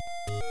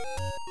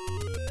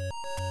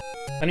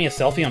 Send me a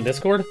selfie on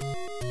Discord?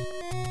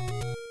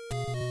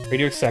 Are you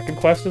doing second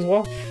quest as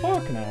well?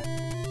 Fuck no.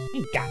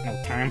 Ain't got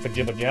no time for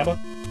jibba jabba.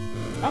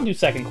 I don't do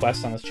second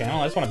quests on this channel,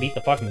 I just want to beat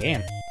the fucking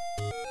game.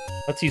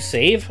 Lets you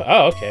save?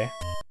 Oh, okay.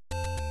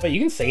 Wait, you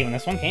can save in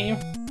this one, can't you?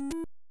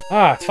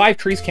 Ah, it's 5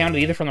 trees counted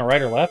either from the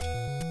right or left.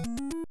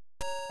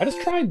 I just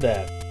tried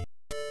that.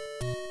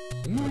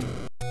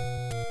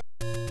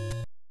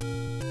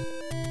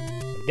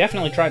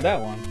 Definitely tried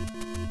that one.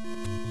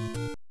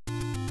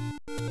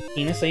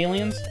 Penis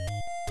aliens?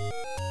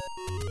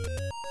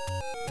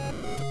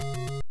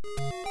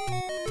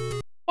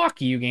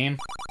 Fuck you, game.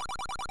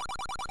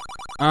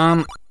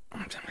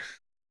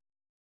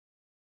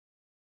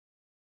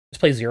 Just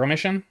play Zero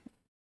Mission.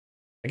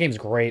 That game's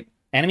great.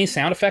 Enemy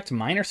sound effects,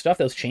 minor stuff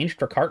that was changed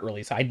for cart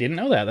release. I didn't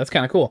know that. That's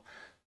kind of cool.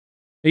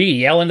 You can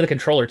yell into the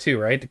controller too,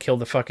 right? To kill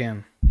the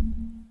fucking...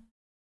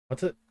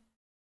 What's it?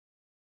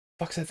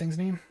 Fuck's that thing's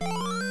name?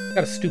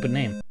 Got a stupid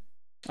name.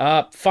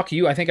 Fuck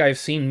you. I think I've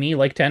seen me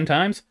like 10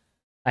 times.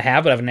 I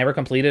have, but I've never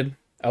completed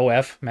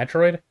OF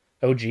Metroid.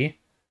 OG.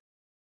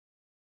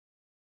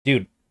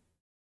 Dude.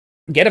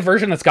 Get a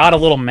version that's got a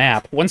little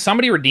map. When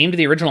somebody redeemed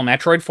the original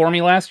Metroid for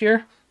me last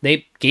year,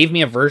 they gave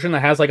me a version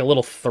that has like a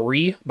little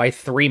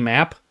 3x3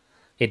 map.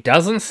 It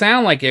doesn't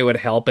sound like it would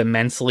help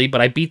immensely,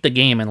 but I beat the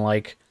game in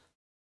like,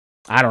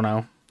 I don't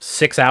know,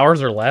 6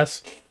 hours or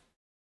less.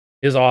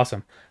 It is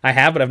awesome. I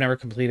have, but I've never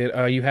completed.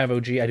 You have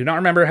OG. I do not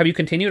remember. Have you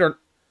continued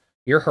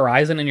your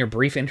Horizon and your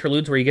brief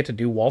interludes where you get to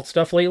do Walt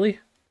stuff lately?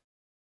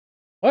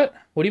 What?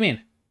 What do you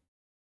mean?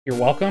 You're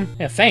welcome?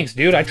 Yeah, thanks,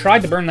 dude. I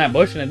tried to burn that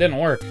bush and it didn't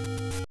work.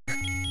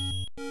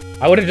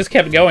 I would have just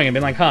kept going and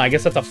been like, huh, I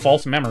guess that's a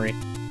false memory.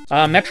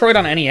 Metroid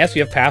on NES,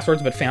 you have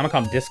passwords, but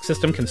Famicom Disk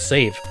System can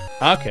save.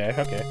 Okay,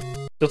 okay.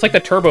 So it's like the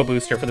turbo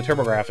booster for the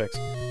TurboGrafx.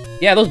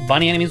 Yeah, those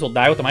bunny enemies will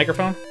die with the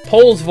microphone.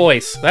 Pole's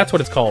voice. That's what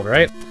it's called,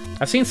 right?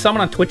 I've seen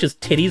someone on Twitch's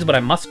titties, but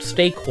I must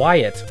stay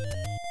quiet.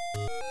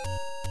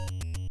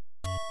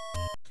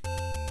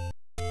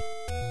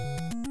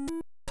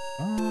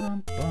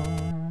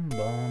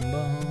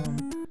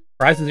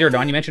 Horizon Zero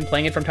Dawn, you mentioned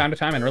playing it from time to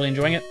time and really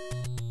enjoying it?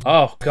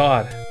 Oh,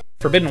 God.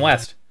 Forbidden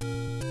West.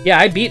 Yeah,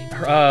 I beat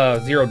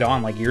Zero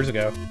Dawn like years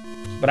ago.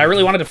 But I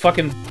really wanted to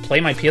fucking play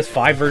my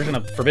PS5 version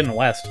of Forbidden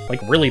West,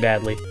 like really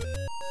badly.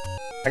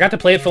 I got to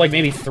play it for like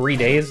maybe 3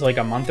 days, like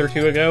a month or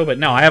two ago, but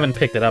no, I haven't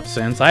picked it up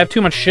since. I have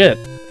too much shit.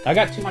 I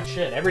got too much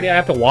shit. Every day I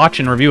have to watch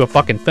and review a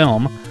fucking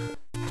film.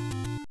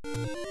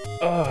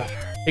 Ugh,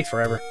 takes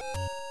forever.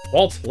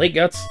 Walt, Late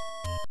Guts.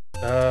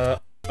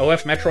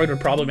 OF Metroid would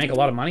probably make a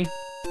lot of money.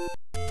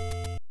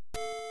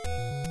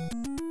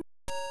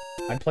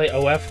 I'd play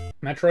OF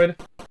Metroid.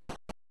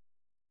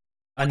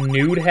 A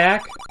nude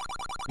hack?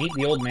 Meet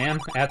the old man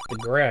at the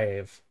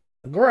grave.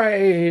 The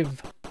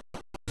grave!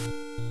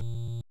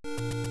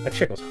 That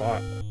chick was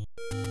hot.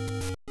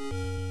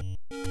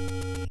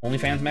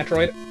 OnlyFans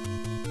Metroid?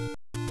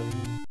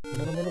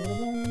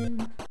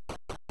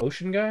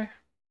 Ocean guy?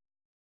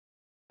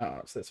 Oh,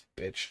 it's this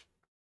bitch.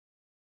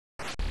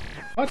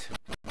 What?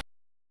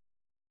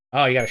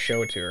 Oh, you gotta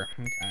show it to her.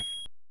 Okay.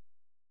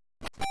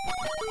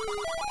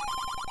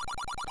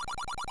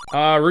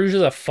 Rouge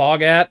is a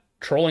fogat,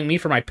 trolling me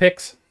for my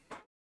picks.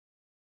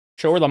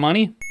 Show her the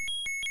money.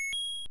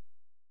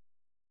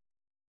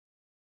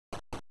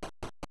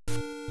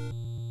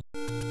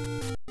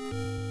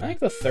 I think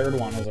the third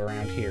one was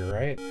around here,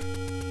 right?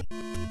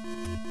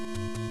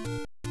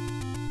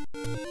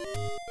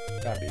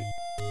 Gotta be.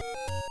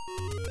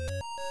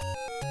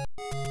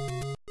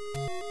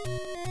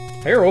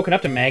 Have you ever woken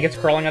up to maggots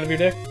crawling out of your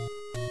dick?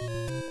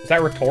 Is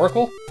that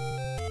rhetorical?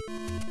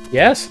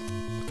 Yes?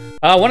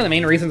 One of the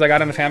main reasons I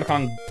got into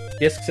Famicom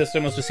Disk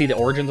System was to see the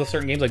origins of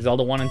certain games like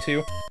Zelda 1 and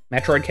 2,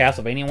 Metroid,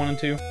 Castlevania 1 and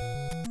 2.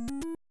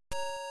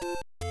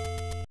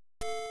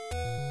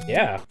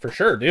 Yeah, for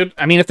sure, dude.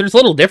 I mean, if there's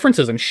little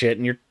differences and shit,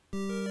 and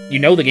you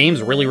know the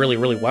games really, really,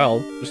 really well,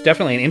 there's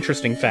definitely an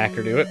interesting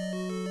factor to it.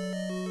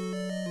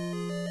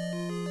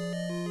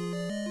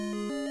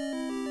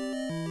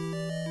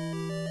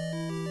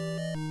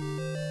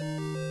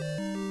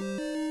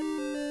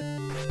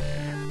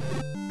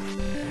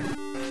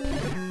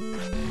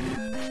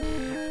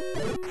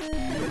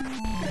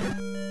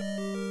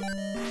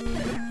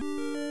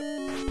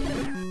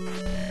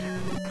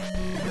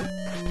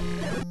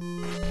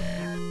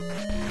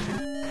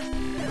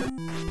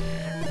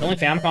 The only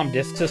Famicom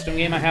Disk System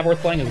game I have worth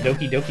playing is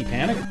Doki Doki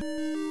Panic.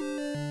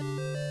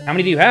 How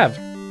many do you have?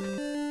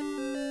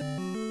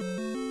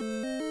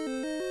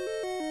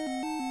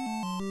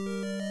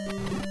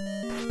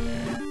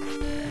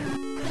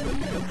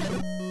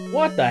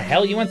 What the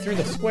hell? You went through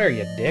the square,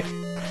 you dick.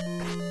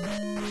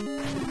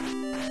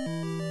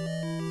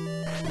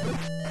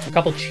 A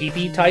couple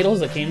cheapy titles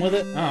that came with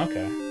it? Oh,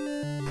 okay.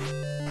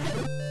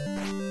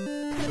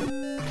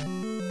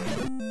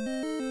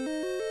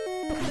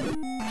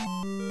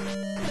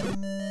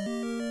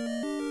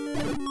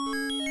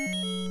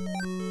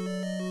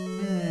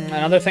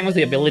 Another thing was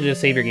the ability to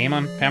save your game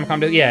on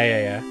Famicom Disk.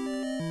 Yeah.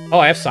 Oh,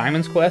 I have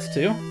Simon's Quest,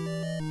 too?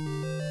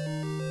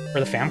 For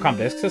the Famicom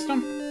Disk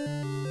System?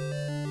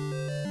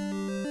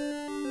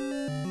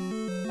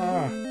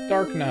 Ah,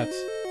 Dark Nuts.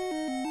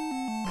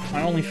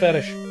 My only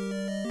fetish.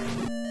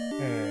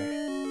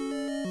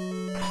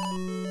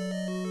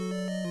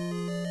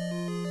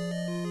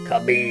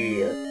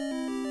 Kabir.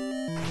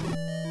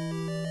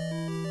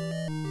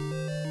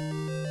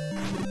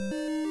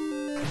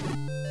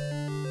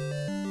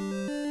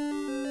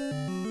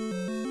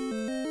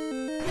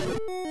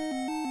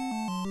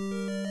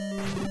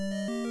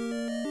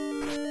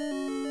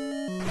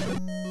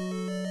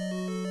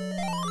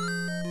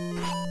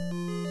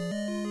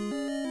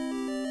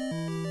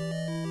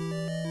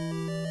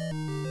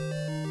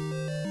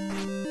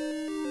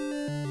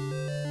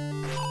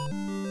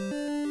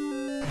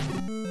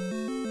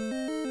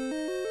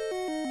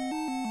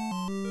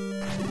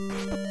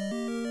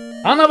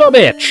 Son of a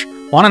bitch!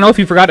 Want to know if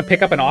you forgot to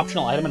pick up an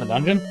optional item in a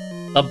dungeon?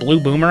 A blue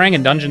boomerang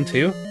in Dungeon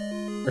 2?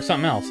 Or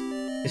something else?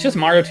 It's just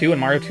Mario 2 and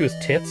Mario 2 is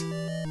tits?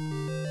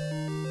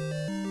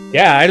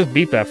 Yeah, I just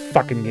beat that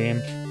fucking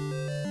game.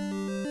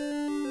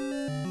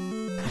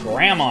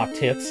 Grandma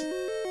tits.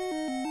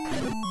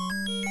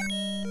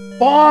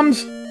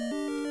 Bombs!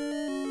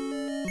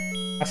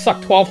 I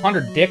sucked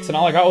 1,200 dicks and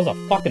all I got was a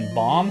fucking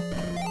bomb?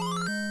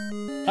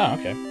 Oh,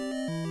 okay.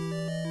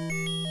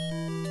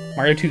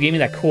 Mario 2 gave me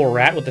that cool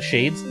rat with the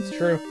shades. It's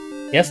true.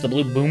 Yes, the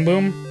blue boom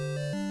boom.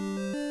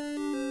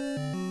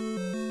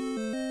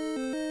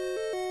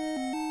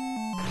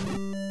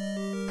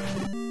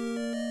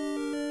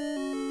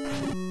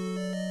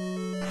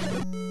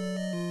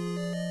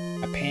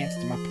 My pants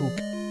to my poop.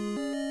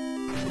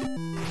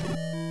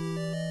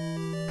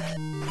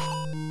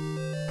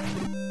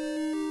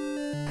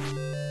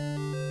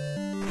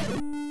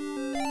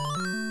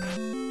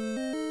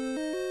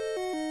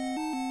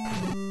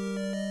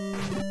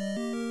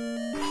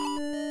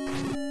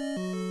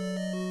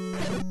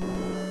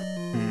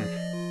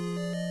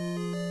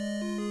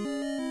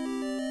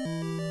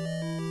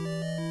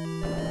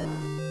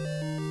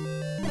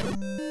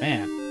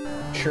 Man,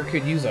 sure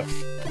could use a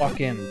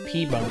fucking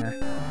pee boner.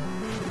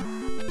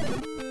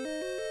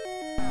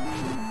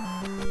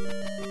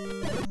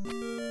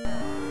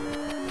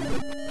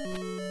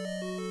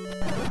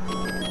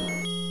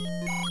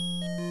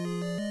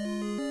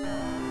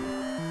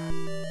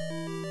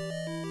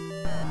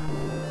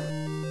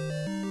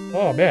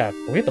 Oh man,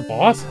 are we at the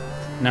boss?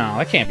 No,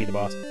 that can't be the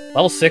boss.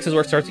 Level 6 is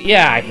where it starts.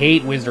 Yeah, I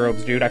hate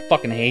Wizardrobes, dude. I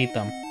fucking hate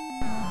them.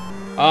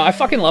 I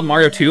fucking love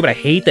Mario 2, but I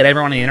hate that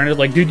everyone on the internet is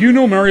like, did you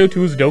know Mario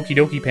 2 is Doki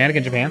Doki Panic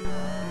in Japan?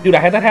 Dude, I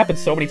had that happen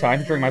so many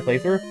times during my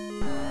playthrough.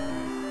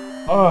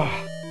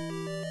 Ugh.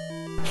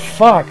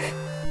 Fuck.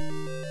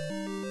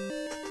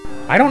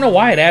 I don't know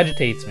why it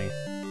agitates me.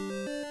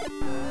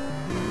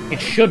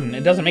 It shouldn't.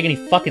 It doesn't make any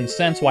fucking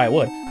sense why it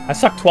would. I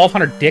sucked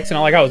 1,200 dicks and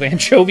all I got was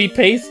anchovy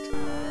paste.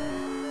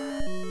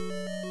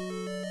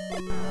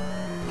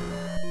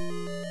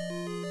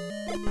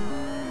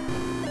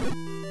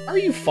 Are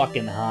you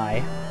fucking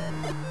high?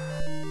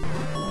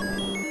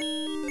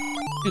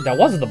 Dude, that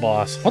was the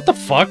boss. What the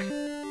fuck?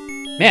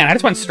 Man, I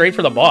just went straight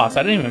for the boss.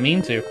 I didn't even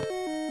mean to.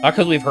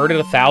 Because we've heard it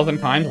 1,000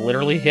 times,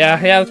 literally? Yeah,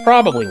 that's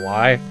probably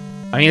why.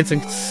 I mean, it's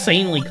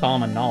insanely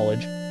common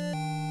knowledge.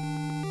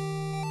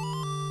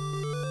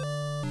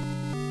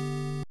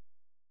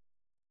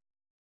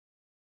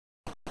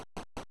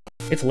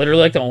 It's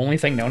literally like the only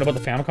thing known about the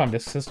Famicom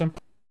Disk System.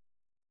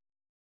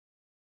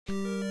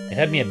 It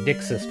had me a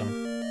dick system.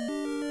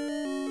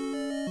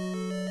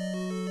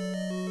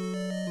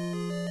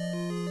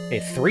 Okay,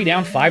 3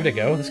 down, 5 to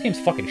go. This game's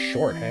fucking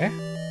short, hey?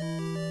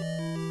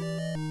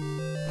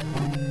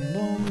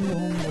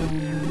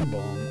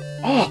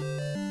 Oh!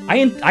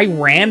 I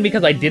ran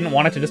because I didn't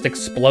want it to just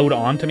explode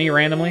onto me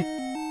randomly.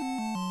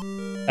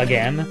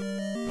 Again.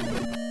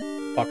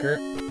 Fucker.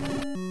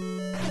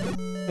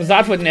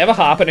 That would never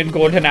happen in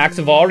Golden Axe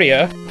of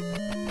Aria.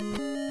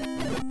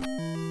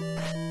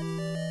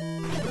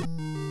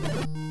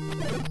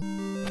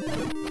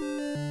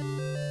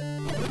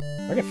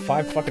 I get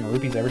 5 fucking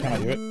rupees every time I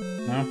do it.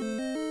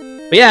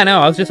 No. But yeah, no,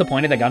 I was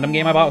disappointed. The Gundam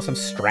game I bought was some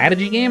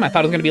strategy game. I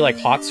thought it was gonna be like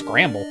Hot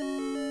Scramble.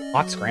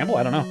 Hot Scramble?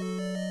 I don't know.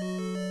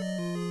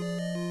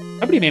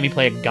 Somebody made me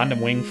play a Gundam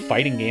Wing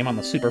fighting game on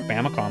the Super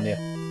Famicom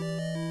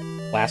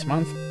last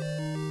month.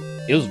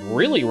 It was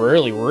really,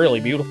 really, really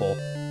beautiful.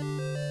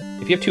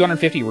 If you have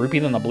 250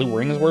 rupees, then the blue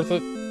ring is worth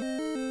it.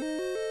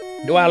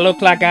 Do I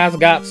look like I've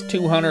got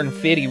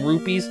 250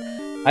 rupees?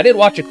 I did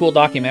watch a cool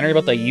documentary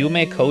about the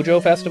Yume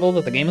Kojo festival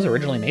that the game was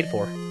originally made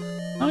for.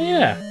 Oh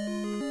yeah.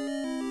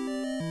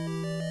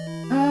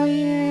 Oh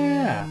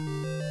yeah.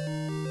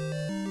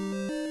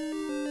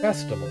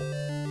 Festival.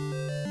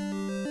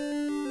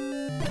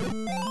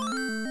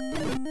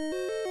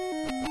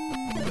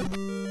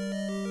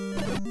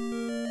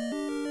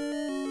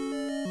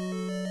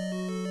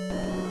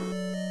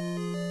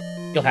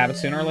 You'll have it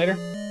sooner or later?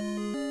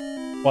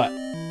 What?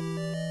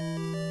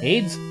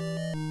 AIDS?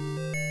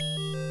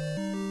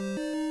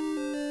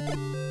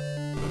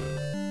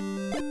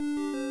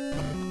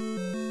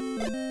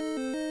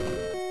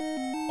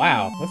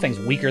 Wow, that thing's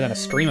weaker than a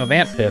stream of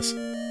ant piss.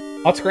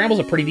 Hot Scramble's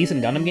a pretty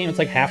decent Gundam game. It's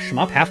like half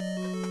shmup, half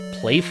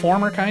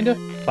playformer, kinda?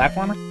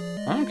 Platformer?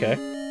 Oh, okay.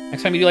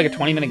 Next time you do like a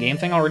 20-minute game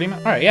thing, I'll redeem it?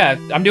 Alright, yeah,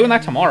 I'm doing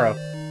that tomorrow.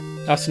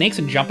 Snakes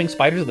and jumping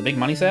spiders are the big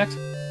money sacks.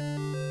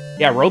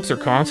 Yeah, ropes are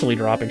constantly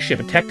dropping shit,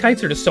 but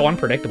Tektites are just so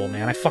unpredictable,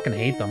 man. I fucking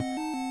hate them.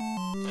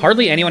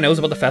 Hardly anyone knows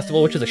about the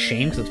festival, which is a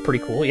shame, because it's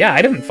pretty cool. Yeah,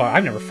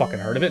 I've never fucking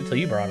heard of it until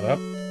you brought it up.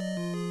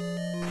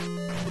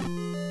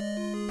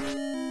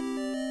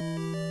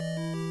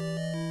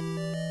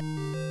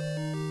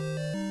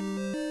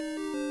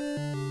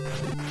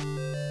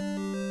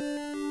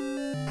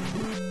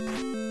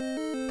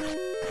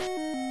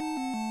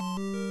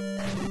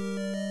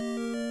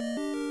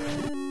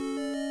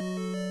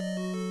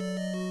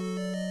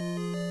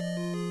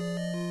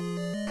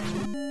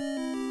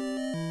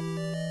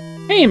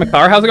 Hey,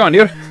 Makar, how's it going,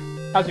 dude?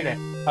 How's your day?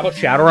 How about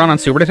Shadowrun on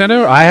Super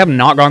Nintendo? I have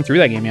not gone through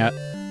that game yet.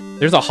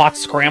 There's a Hot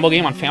Scramble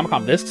game on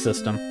Famicom Disk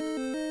System.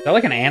 Is that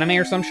like an anime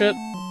or some shit?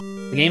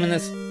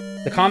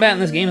 The combat in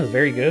this game is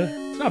very good.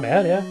 It's not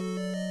bad, yeah.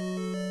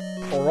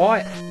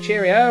 Alright,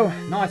 cheerio.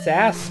 Nice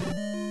ass.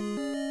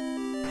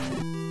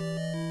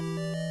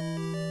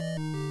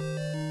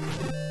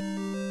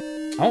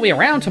 I won't be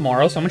around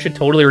tomorrow. Someone should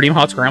totally redeem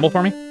Hot Scramble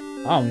for me.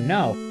 Oh,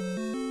 no.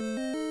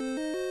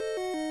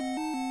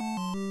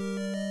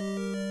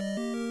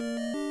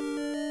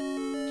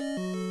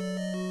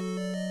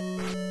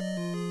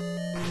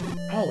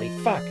 Holy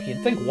fuck,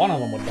 you'd think one of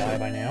them would die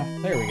by now.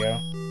 There we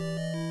go.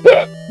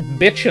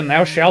 Bitch, and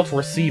thou shalt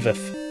receiveth.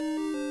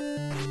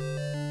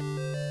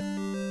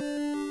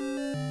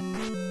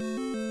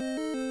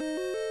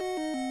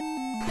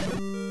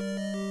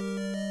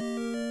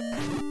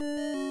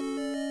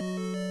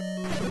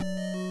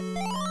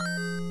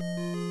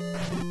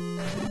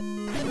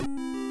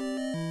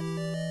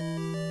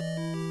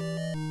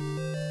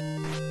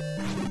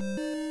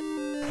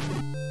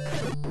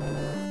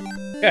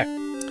 Okay.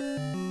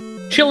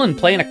 Chillin',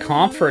 playing a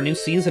comp for a new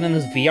season in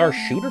this VR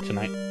shooter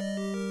tonight.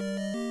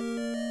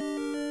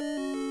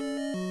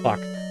 Fuck.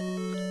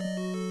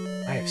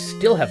 I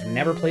still have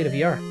never played a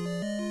VR.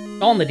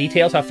 All in the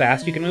details, how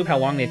fast you can move, how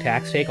long the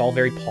attacks take, all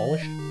very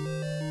polished.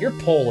 You're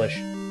Polish.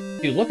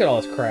 Dude, look at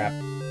all this crap.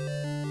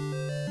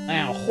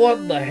 Now,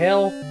 what the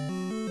hell?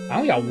 I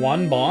only got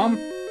one bomb?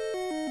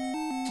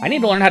 I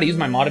need to learn how to use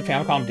my modded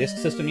Famicom Disk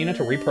System unit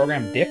to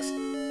reprogram dicks.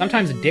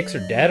 Sometimes dicks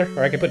are dead,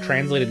 or I could put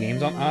translated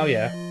games on. Oh,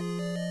 yeah.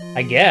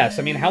 I guess.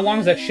 I mean, how long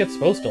is that shit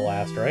supposed to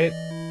last, right?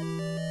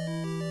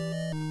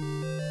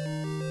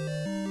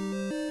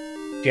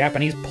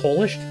 Japanese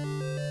Polished?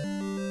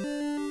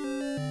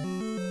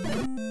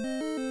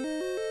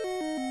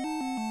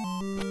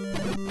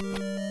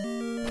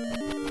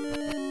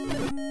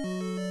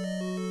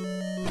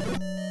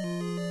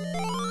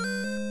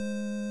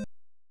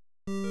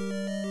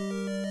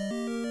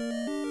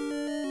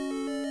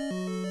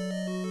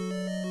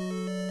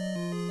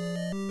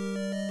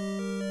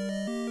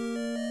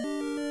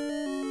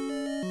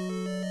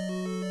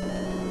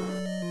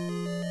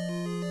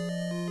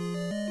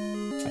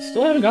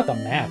 Still haven't got the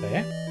map,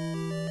 eh?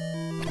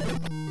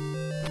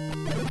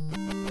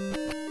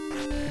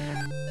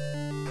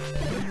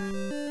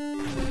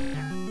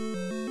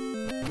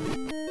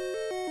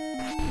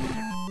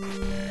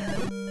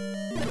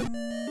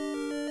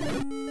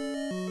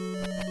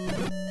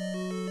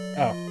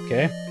 Oh,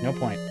 okay. No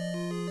point.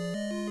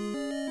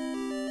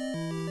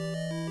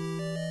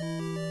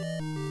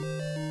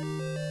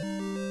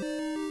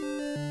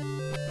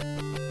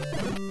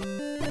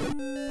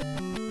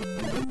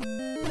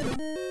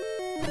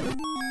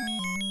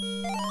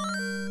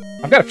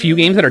 I've got a few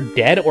games that are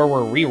dead or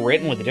were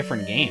rewritten with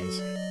different games.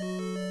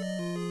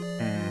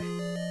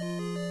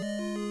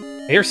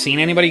 Have you ever seen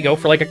anybody go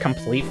for, like, a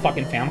complete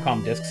fucking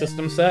Famicom Disk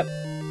System set?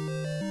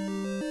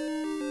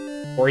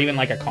 Or even,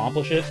 like,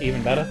 accomplish it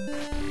even better?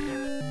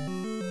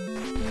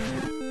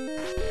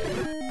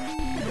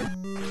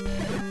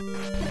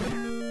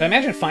 I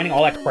imagine finding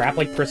all that crap,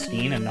 like,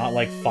 pristine and not,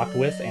 like, fucked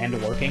with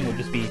and working would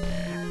just be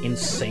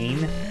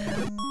insane.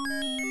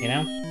 You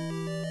know?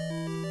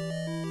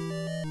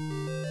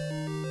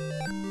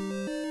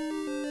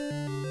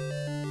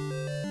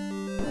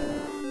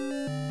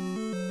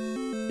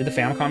 Did the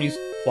Famicom use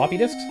floppy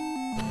disks?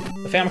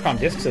 The Famicom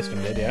Disk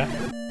System did, yeah.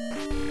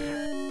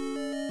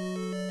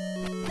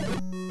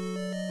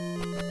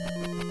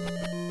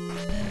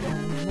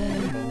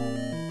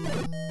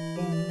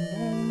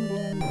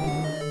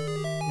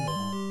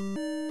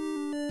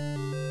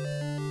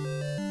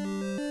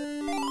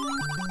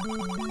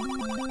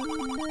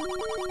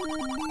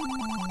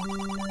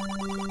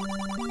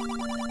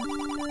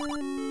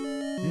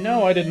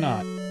 No, I did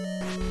not.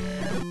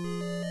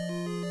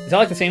 Is that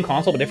like the same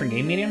console but different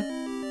game medium?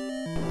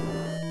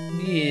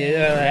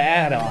 Yeah,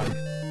 add-on.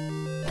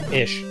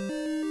 Ish.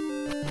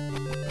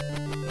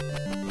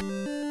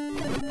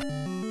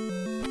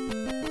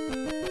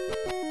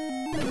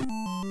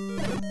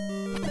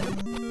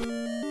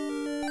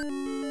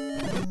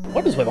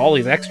 What is with all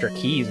these extra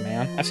keys,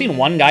 man? I've seen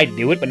one guy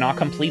do it, but not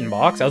complete in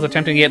box. I was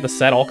attempting to get the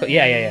set all...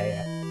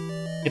 Yeah.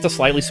 It's a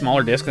slightly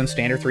smaller disc than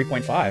standard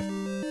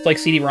 3.5. It's like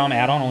CD-ROM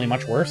add-on, only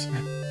much worse.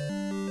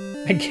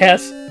 I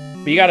guess.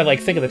 But you gotta, like,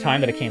 think of the time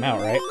that it came out,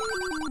 right?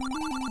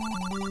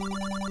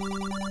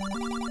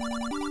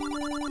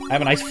 I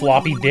have a nice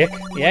floppy dick.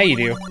 Yeah, you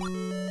do.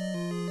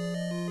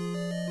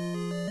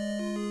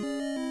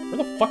 Where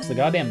the fuck's the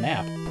goddamn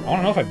map? I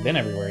wanna know if I've been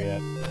everywhere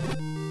yet.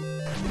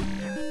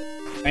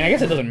 I mean, I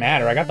guess it doesn't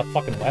matter. I got the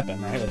fucking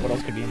weapon, right? Like, what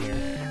else could be in here?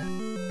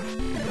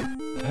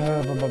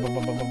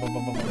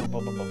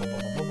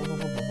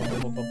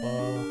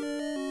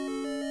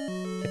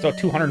 It's about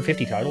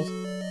 250 titles.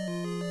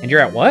 And you're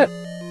at what?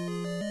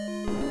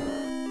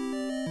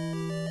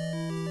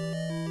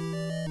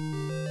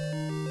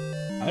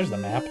 Oh, there's the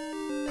map.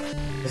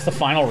 Is this the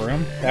final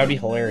room? That would be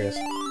hilarious.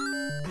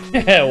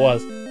 Yeah, it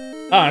was.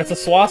 Oh, and it's a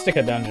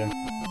swastika dungeon.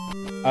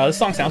 This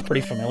song sounds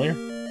pretty familiar.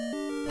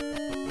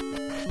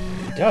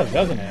 It does,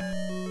 doesn't it?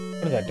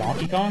 What is that,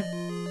 Donkey Kong?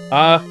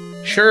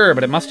 Sure,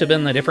 but it must have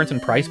been the difference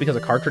in price because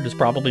a cartridge is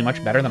probably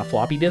much better than a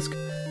floppy disk.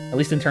 At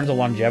least in terms of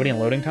longevity and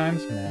loading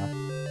times. No.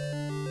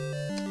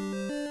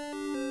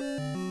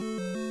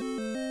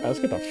 Let's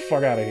get the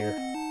fuck out of here.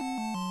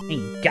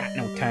 Ain't got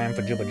no time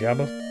for jibba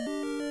jabba.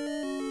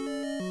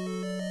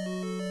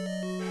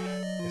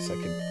 Guess I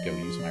could go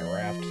use my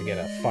raft to get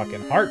a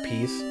fucking heart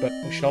piece, but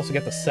we should also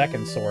get the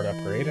second sword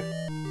upgrade.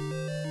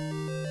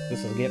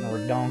 This is getting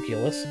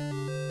redonkulous.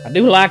 I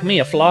do like me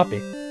a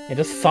floppy. Yeah,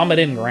 just thumb it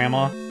in,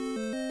 Grandma.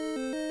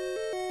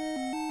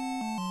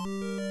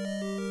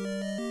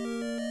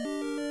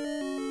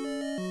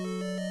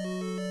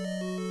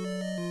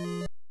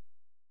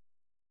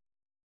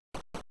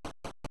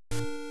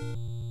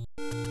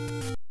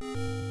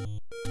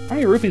 How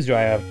many rupees do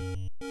I have?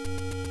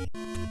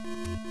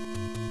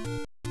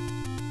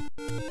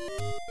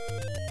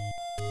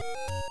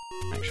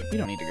 Actually, we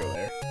don't need to go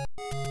there.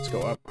 Let's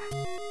go up.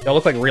 They'll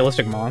look like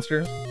realistic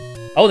monsters.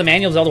 Oh, the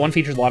manual of Zelda 1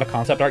 features a lot of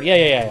concept art.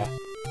 Yeah.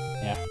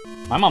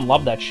 My mom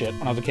loved that shit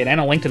when I was a kid, and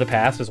A Link to the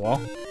Past as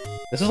well.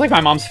 This is like my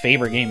mom's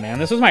favorite game, man.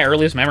 This was my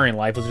earliest memory in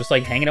life, was just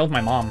like hanging out with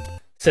my mom,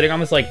 sitting on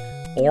this like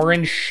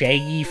orange,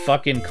 shaggy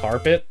fucking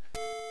carpet,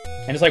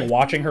 and just like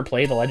watching her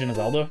play The Legend of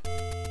Zelda.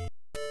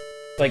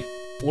 Like,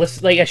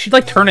 she'd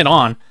like turn it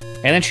on,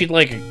 and then she'd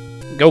like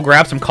go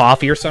grab some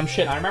coffee or some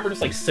shit. I remember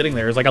just like sitting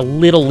there as like a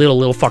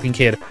little fucking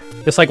kid,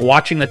 just like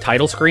watching the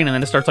title screen, and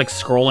then it starts like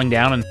scrolling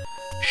down and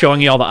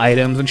showing you all the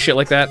items and shit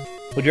like that.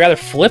 Would you rather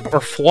flip or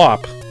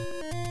flop?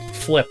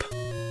 Flip.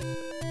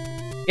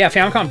 Yeah,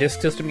 Famicom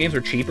Disk System games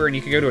were cheaper, and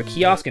you could go to a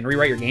kiosk and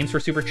rewrite your games for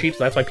super cheap,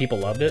 so that's why people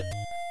loved it.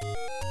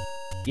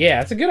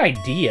 Yeah, it's a good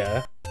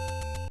idea.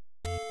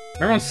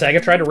 Remember when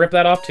Sega tried to rip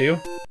that off, too?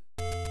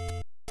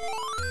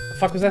 The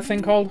fuck was that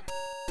thing called?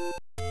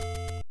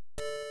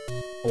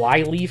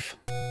 Flyleaf?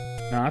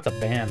 No, that's a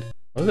band.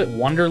 What was it?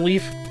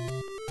 Wonderleaf?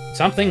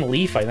 Something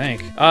Leaf, I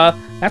think.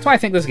 That's why I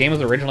think this game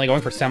was originally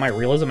going for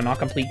semi-realism and not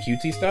complete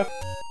cutesy stuff.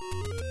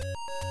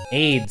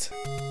 AIDS.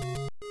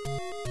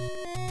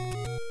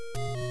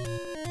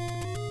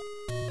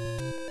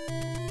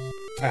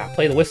 Ah,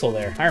 play the whistle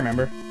there. I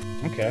remember.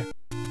 Okay.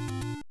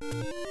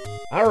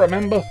 I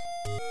remember.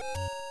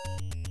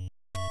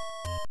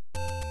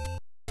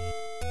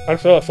 I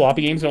just feel that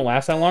floppy games don't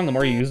last that long. The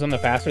more you use them, the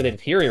faster they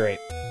deteriorate.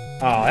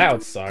 Oh, that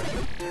would suck.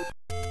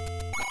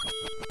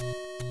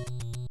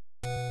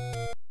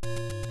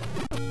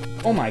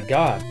 Oh my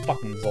god,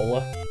 fucking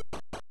Zola.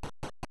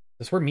 Is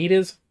this where meat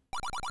is?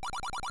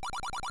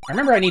 I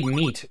remember I need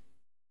meat.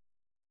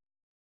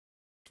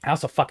 I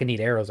also fucking need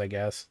arrows, I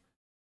guess.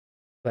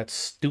 That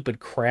stupid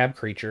crab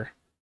creature.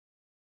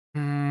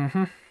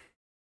 Mm-hmm.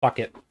 Fuck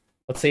it.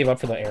 Let's save up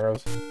for the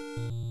arrows.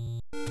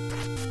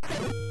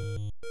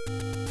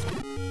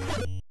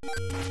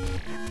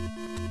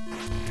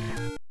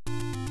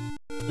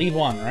 Leave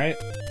one, right?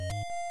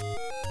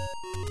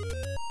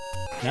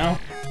 No?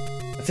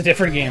 It's a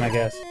different game, I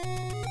guess.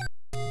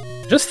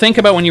 Just think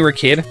about when you were a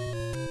kid,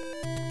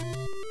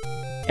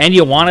 and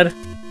you wanted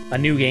a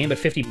new game, but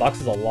 50 bucks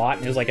is a lot,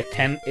 and it was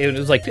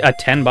like a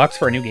 10 bucks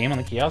for a new game on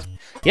the kiosk.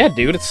 Yeah,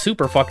 dude, it's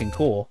super fucking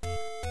cool.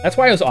 That's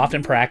why I was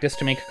often practiced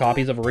to make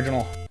copies of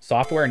original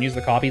software and use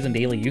the copies in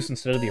daily use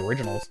instead of the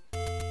originals.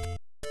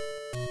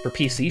 For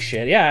PC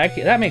shit, yeah,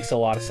 that makes a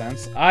lot of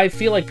sense. I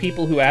feel like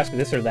people who ask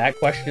this or that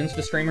questions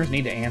to streamers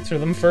need to answer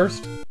them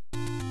first.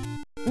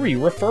 Who are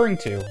you referring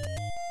to?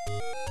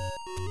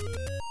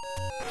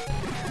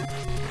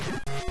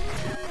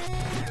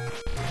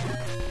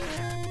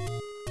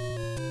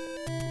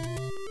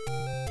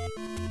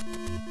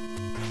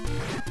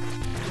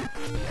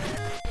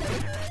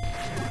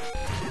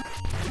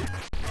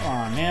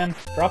 Man,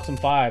 drop some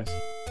 5s.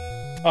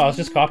 Oh, it's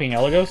just copying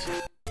Elegos?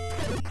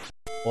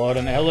 What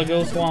an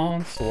Elegos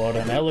wants, what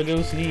an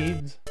Elegos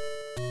needs.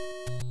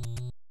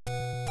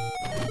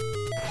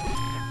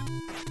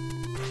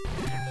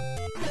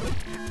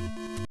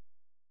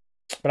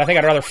 But I think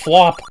I'd rather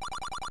flop,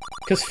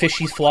 because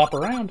fishies flop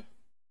around.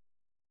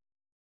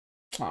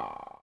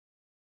 Aww.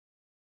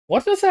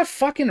 What does that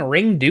fucking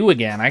ring do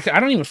again? I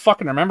don't even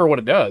fucking remember what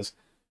it does.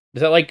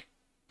 Does that, like,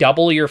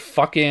 double your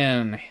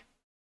fucking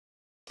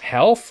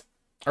health?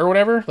 Or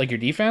whatever, like your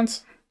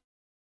defense.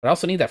 But I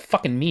also need that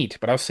fucking meat,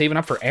 but I was saving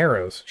up for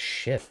arrows.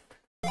 Shit.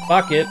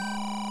 Fuck it.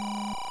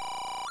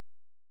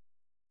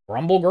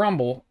 Grumble,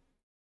 grumble.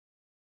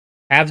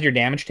 Halves your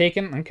damage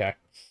taken? Okay.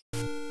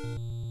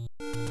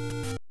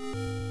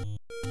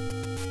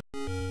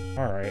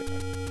 Alright.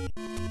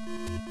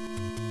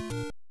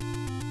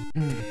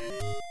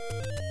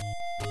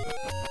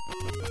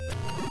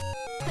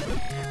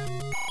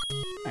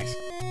 Nice.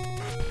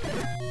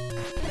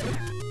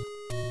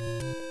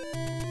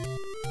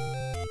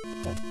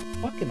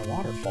 Fucking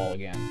waterfall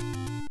again.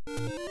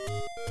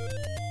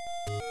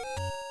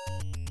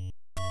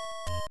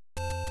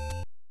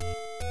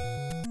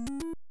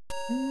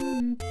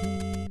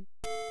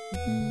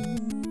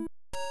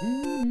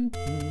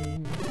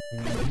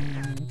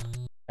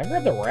 I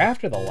grabbed the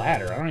raft or the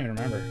ladder? I don't even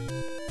remember.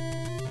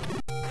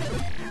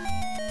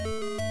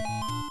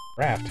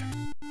 Raft.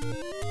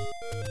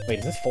 Wait,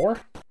 is this 4?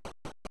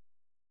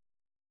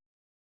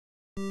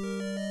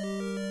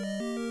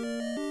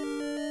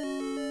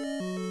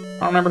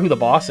 I don't remember who the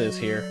boss is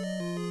here.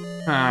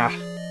 Ah,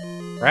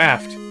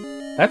 Raft.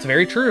 That's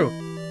very true.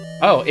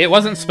 Oh, it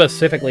wasn't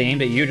specifically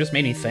aimed at you, just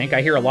made me think.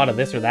 I hear a lot of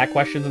this or that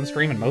questions in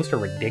stream, and most are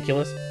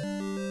ridiculous.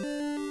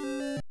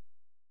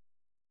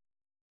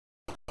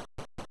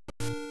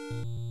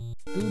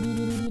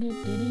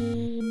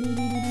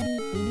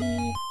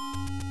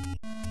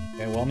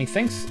 Okay, well, he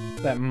thinks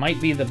that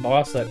might be the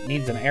boss that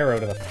needs an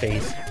arrow to the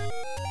face.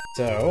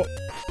 So,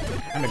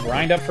 time to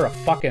grind up for a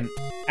fucking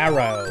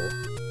arrow.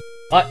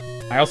 But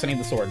I also need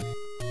the sword.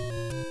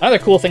 Another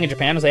cool thing in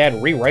Japan is they had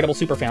rewritable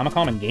Super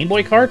Famicom and Game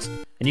Boy carts,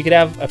 and you could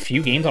have a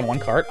few games on one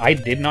cart. I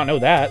did not know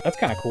that. That's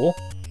kind of cool.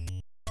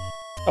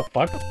 Oh,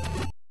 fuck.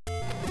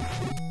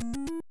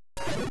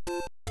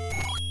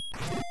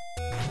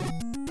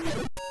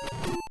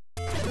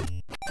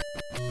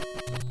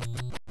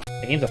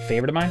 The game's a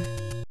favorite of mine.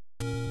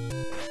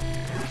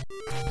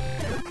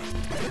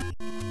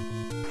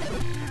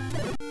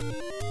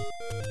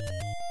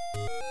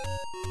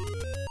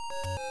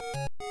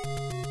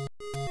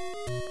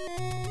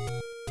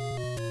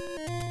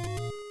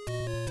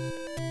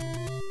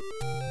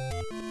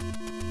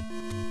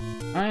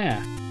 Oh,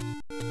 yeah.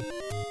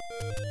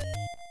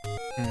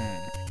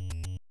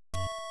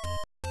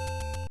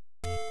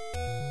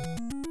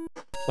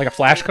 Like a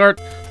flash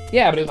cart?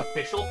 Yeah, but it was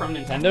official from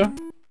Nintendo.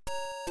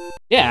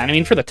 Yeah, and I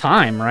mean, for the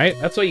time, right?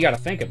 That's what you gotta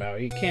think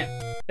about. You can't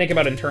think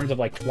about it in terms of,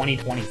 like,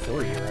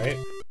 2023, right?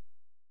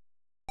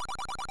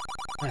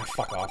 Ah,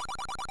 fuck off.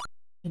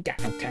 You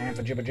got no time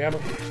for jibber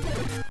jabber.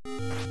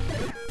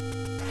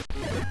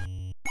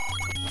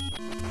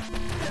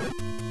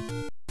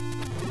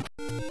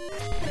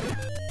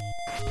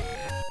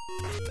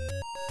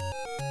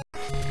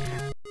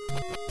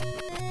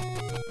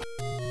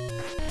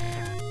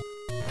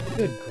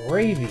 Good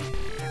gravy.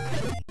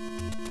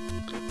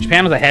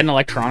 Japan was ahead in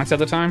electronics at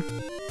the time.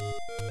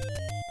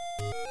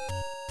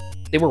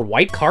 They were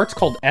white carts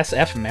called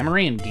SF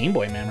Memory and Game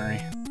Boy Memory.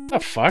 What the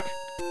fuck?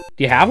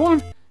 Do you have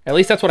one? At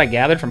least that's what I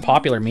gathered from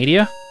popular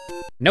media.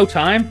 No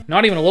time?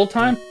 Not even a little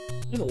time?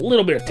 Just a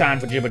little bit of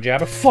time for jibber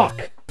jabber.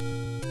 Fuck!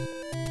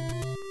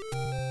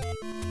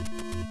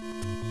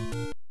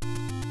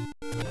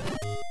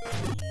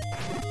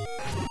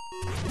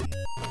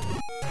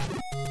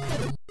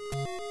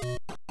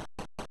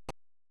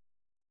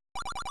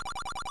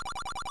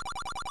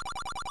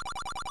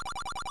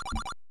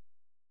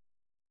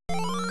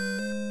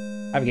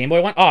 I have a Game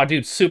Boy one? Oh,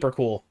 dude, super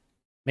cool.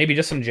 Maybe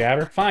just some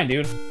jabber? Fine,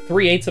 dude.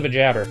 3/8 of a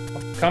jabber.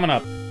 Coming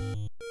up.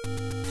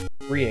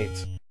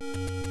 3/8.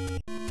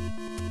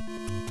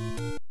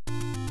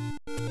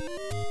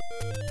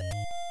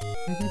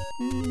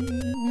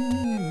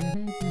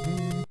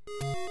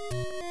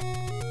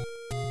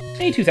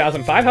 Hey,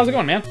 2005, how's it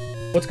going, man?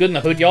 What's good in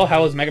the hood, y'all?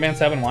 How was Mega Man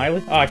 7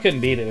 Wily? Oh, I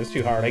couldn't beat it. It was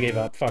too hard. I gave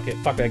up. Fuck it.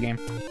 Fuck that game.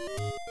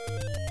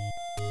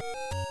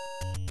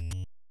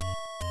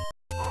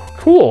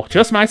 Cool.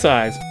 Just my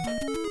size.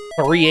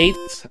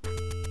 3/8.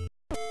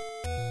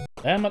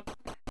 I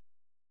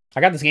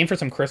got this game for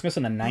some Christmas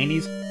in the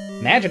 90s.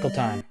 Magical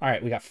time.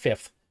 Alright, we got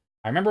 5th.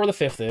 I remember where the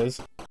 5th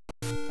is.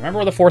 I remember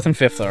where the 4th and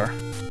 5th are.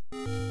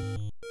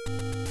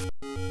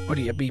 What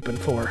are you beeping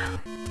for?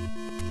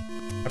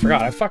 I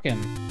forgot. I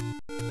fucking...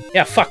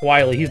 Yeah, fuck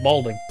Wily. He's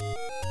balding.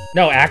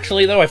 No,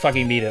 actually, though, I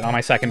fucking beat it on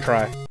my 2nd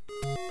try.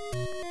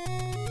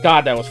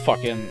 God, that was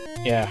fucking...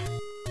 Yeah.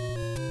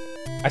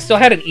 I still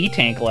had an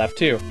E-Tank left,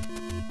 too.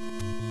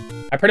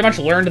 I pretty much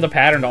learned the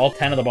pattern to all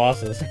 10 of the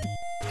bosses.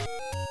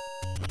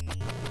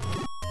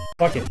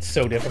 Fuck, it's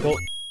so difficult.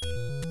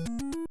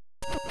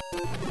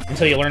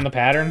 Until you learn the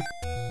pattern.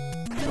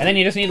 And then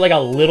you just need, like, a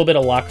little bit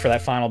of luck for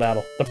that final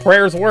battle. The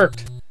prayers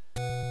worked!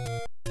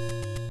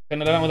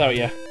 Couldn't have done it without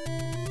you.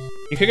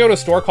 You could go to a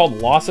store called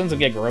Lawson's and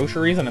get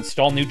groceries and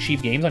install new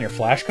cheap games on your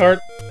flash card.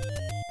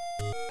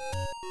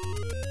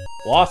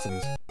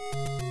 Lawson's.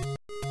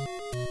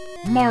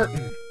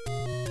 Martin.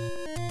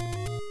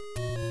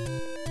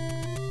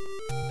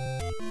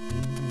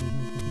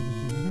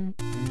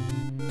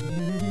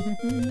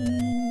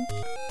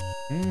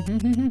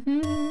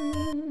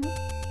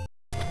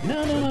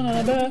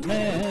 No,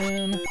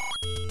 Batman.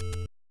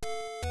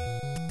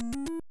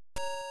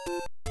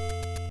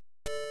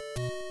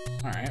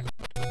 Alright.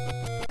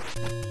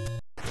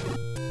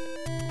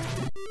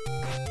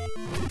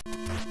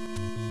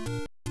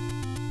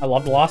 I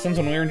loved Lawson's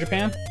when we were in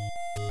Japan.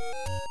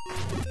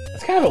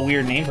 That's kind of a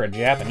weird name for a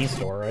Japanese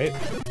store, right?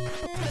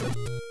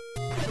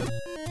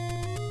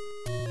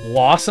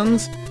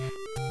 Lawson's?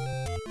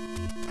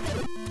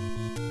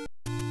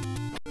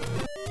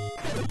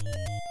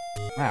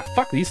 Ah,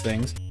 fuck these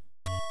things.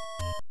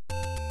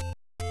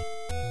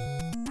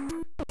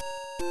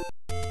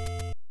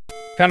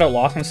 Found out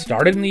Lawson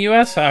started in the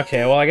US?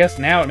 Okay, well I guess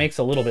now it makes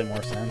a little bit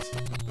more sense.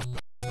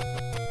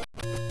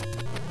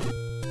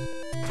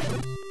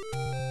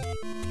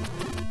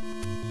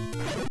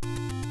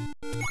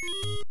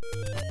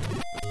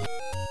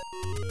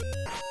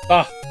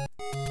 Ah.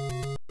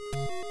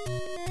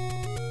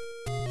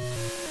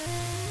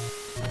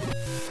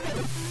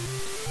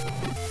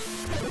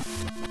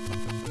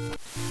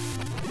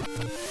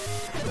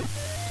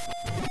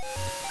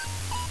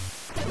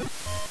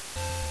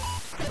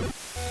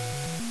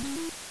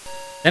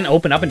 Then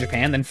opened up in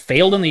Japan, then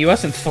failed in the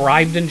US and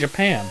thrived in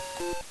Japan.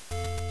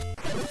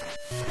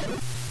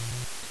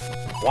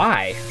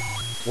 Why?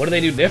 What do they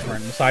do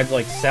different besides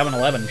like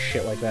 7-Eleven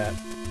shit like that?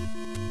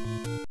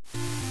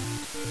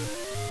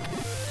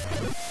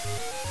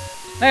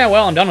 Yeah,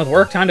 well, I'm done with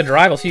work. Time to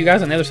drive. I'll see you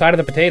guys on the other side of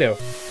the potato.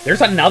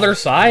 There's another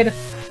side?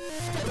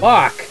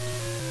 Fuck.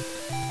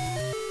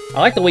 I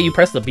like the way you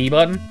press the B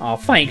button. Oh,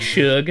 thanks,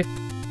 Shug.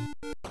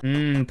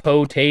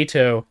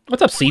 Potato.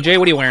 What's up, CJ?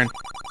 What are you wearing?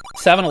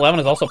 7-Eleven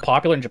is also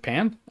popular in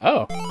Japan?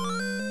 Oh.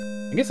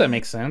 I guess that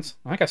makes sense.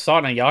 I think I saw it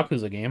in a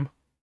Yakuza game.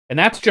 And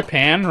that's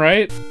Japan,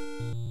 right?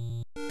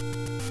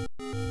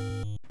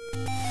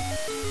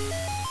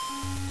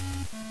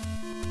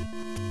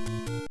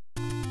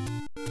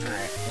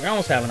 Alright, we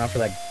almost have enough for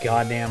that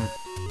goddamn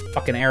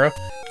fucking arrow.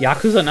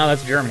 Yakuza? No,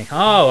 that's Germany.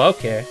 Oh,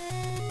 okay.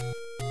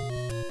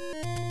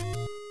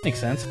 Makes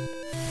sense.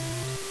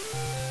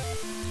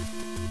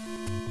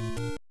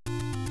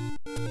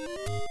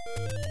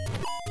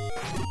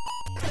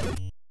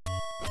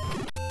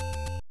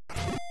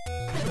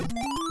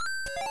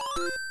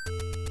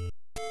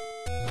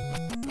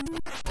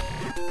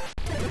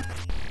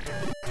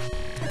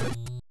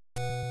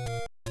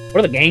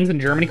 What are the gangs in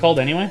Germany called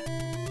anyway?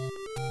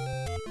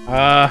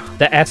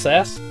 The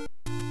SS?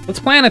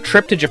 Let's plan a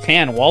trip to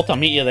Japan, Walt. I'll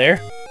meet you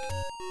there.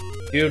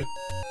 Dude,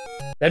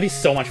 that'd be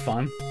so much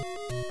fun.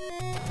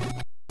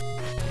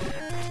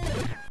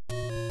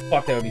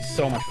 Fuck, that would be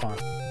so much fun.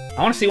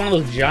 I want to see one of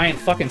those giant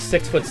fucking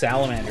 6-foot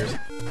salamanders.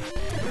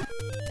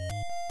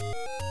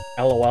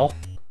 LOL.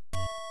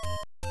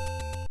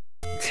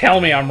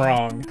 Tell me I'm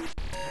wrong.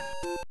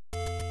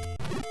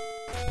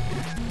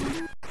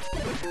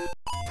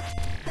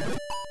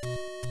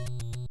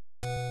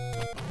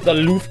 The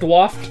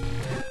Luftwaffe.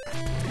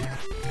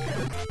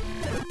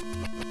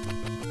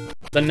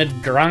 The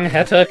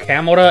Ndrangheta,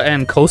 Camorra,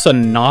 and Cosa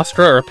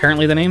Nostra are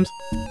apparently the names.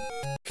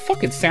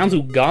 Fucking sounds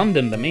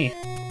Ugandan to me.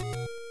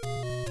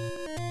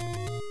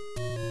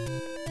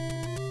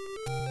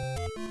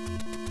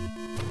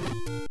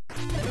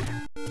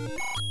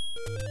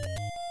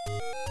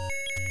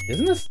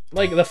 Isn't this,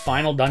 like, the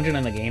final dungeon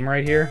in the game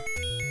right here?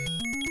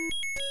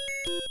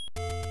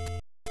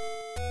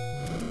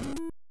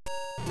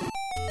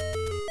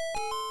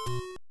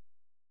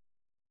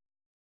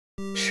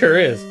 Sure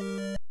is.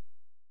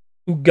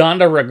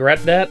 Uganda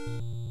regret that.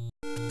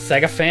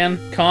 Sega Fan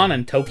Con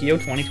in Tokyo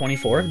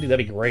 2024. Dude,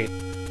 that'd be great.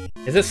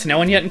 Is it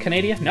snowing yet in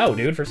Canada? No,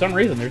 dude. For some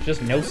reason, there's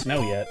just no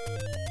snow yet.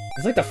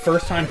 It's like the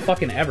first time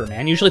fucking ever,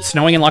 man. Usually it's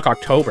snowing in like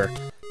October.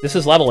 This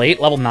is level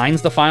 8. Level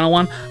 9's the final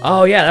one.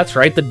 Oh, yeah, that's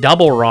right. The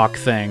double rock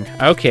thing.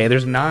 Okay,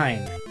 there's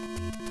 9.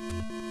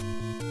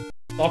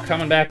 It's all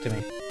coming back to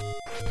me.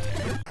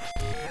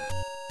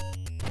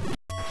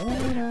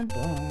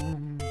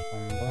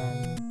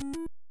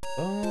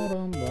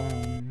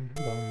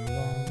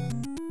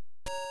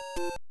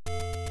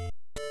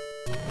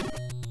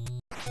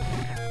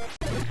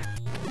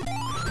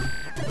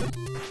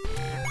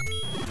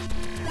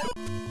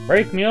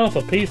 Break me off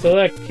a piece of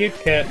that Kit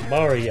Kat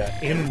bar, ya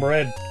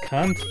inbred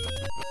cunt.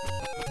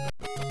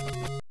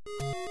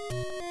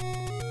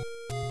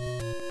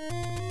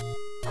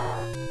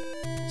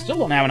 Still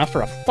don't have enough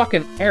for a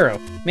fucking arrow.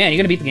 Man, you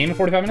gonna beat the game in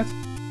 45 minutes?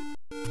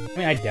 I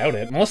mean, I doubt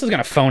it. Melissa's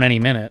gonna phone any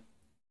minute.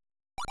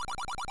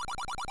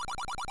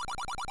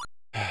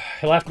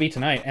 It'll have to be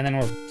tonight, and then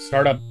we'll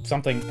start up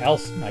something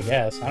else, I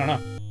guess. I don't know.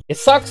 It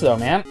sucks, though,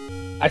 man.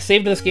 I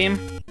saved this game.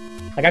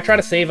 Like, I try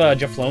to save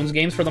JeFlown's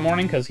games for the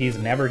morning, because he's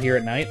never here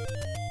at night.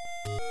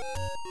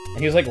 And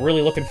he was, like,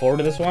 really looking forward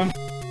to this one.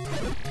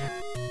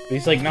 But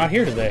he's, like, not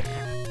here today.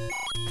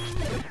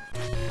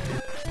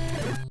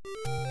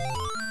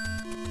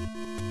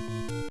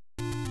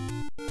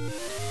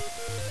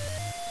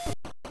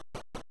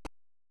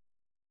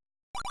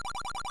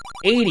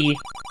 $80?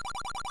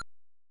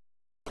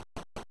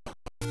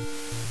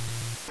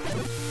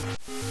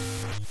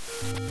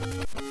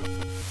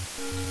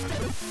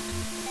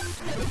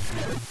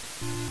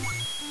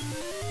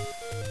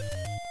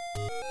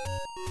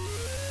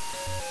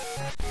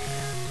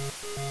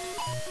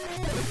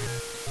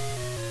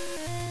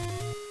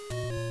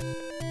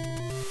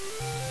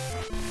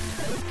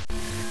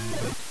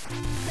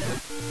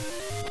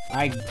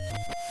 I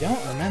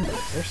don't remember.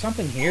 There's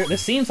something here.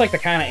 This seems like the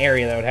kind of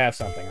area that would have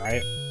something,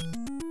 right?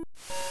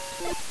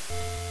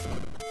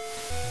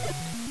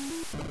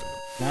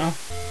 No?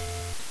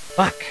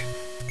 Fuck.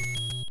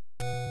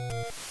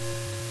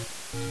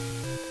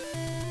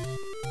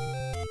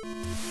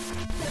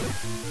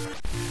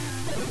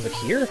 Is it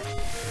here?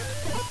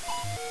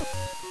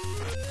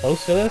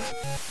 Close to this?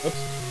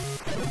 Oops.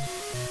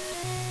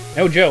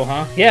 No Joe,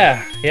 huh?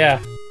 Yeah, yeah.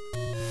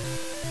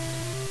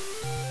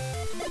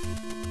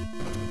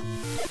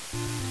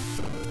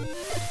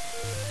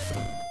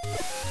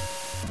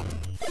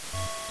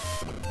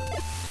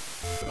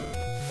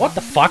 What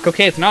the fuck?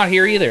 Okay, it's not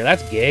here either.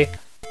 That's gay.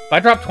 If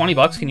I drop 20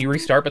 bucks, can you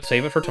restart but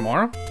save it for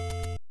tomorrow?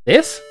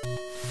 This?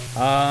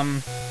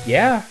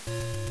 Yeah.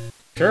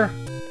 Sure.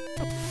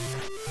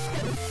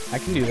 I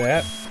can do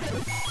that.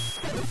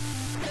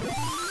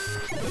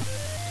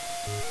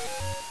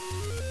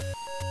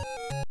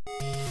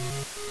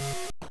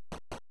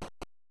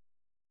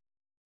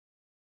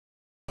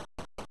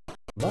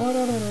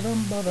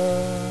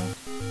 Ba-da-da-da-dum-ba-da.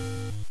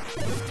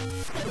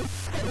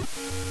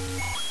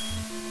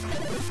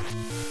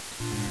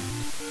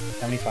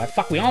 75.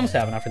 Fuck, we almost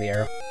have enough for the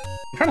arrow.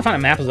 I'm trying to find a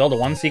map of Zelda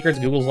 1 secrets.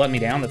 Google's letting me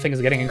down. The thing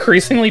is getting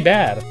increasingly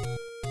bad.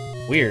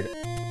 Weird.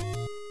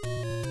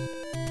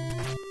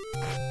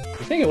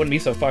 You'd think it wouldn't be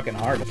so fucking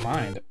hard to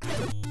find.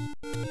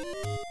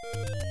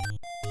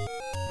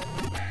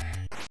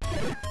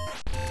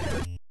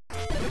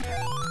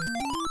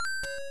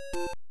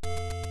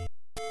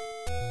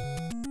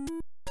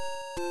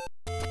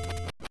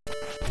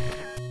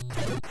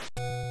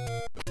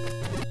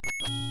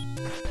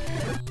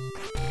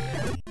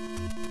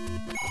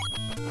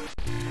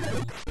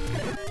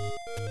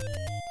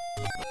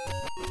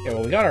 Okay,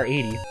 well, we got our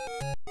 80.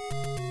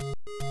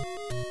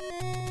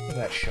 What's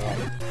that shop?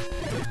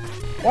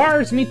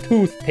 Where's me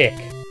toothpick?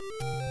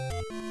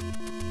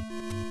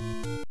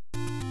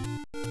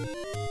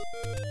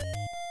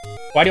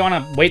 Why do you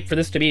want to wait for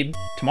this to be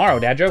tomorrow,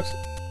 dad jokes?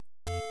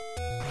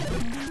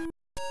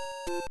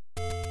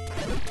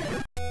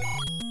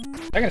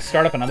 I gotta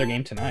start up another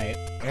game tonight.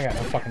 I got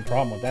no fucking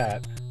problem with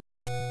that.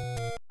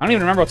 I don't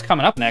even remember what's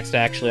coming up next,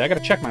 actually. I gotta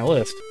check my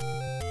list.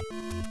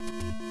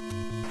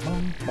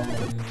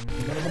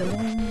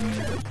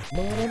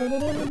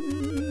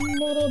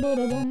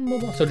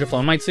 So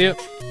JeFlown might see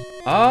it?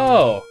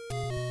 Oh!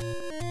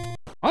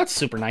 Oh, that's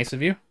super nice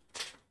of you.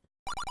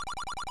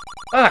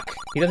 Fuck!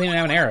 He doesn't even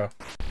have an arrow.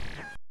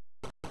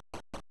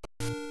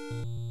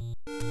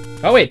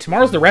 Oh wait,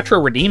 tomorrow's the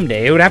Retro Redeem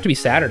Day. It would have to be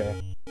Saturday.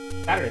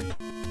 Saturday.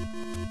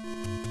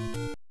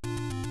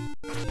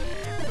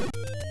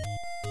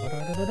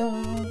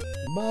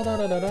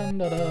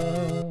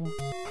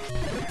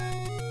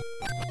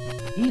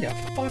 Need a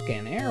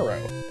fucking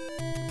arrow.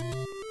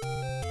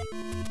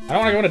 I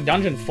don't want to go to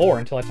Dungeon 4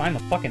 until I find the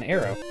fucking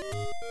arrow.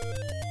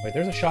 Wait,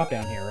 there's a shop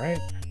down here, right?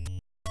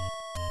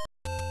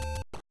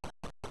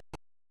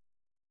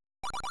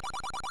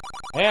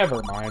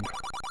 Never mind.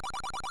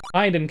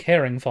 Kind and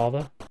caring,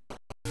 father.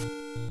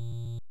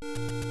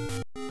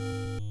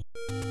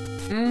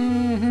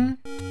 Mm-hmm.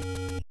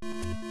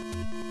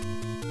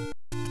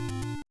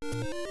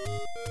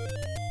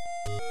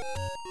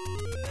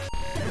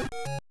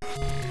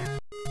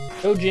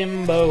 Oh,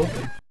 Jimbo,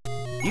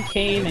 you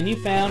came and you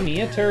found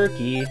me a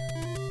turkey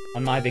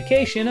on my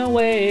vacation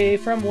away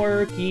from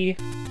worky.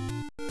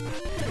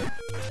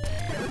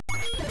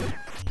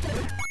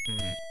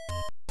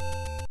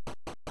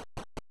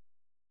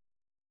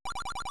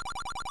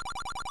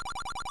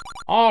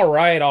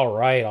 Alright,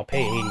 I'll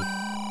pay 80.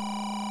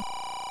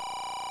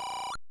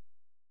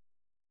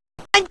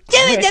 I'm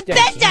doing the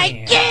best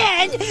I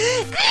can!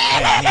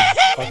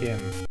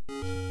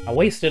 I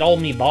wasted all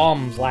me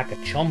bombs like a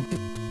chump.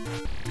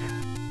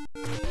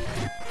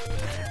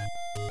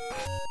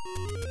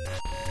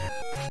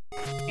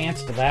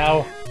 Canst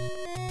thou?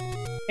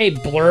 Hey,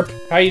 Blurp.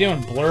 How you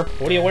doing, Blurp?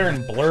 What are you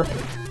wearing, Blurp?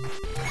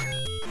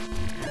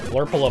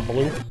 Blurpala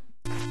bloop.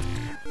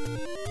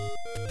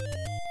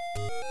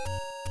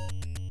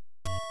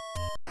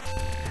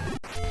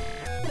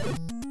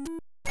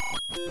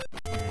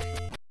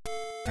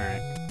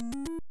 Alright.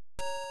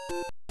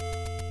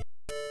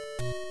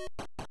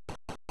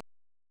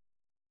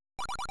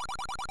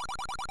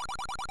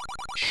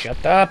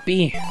 Shut up,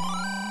 B.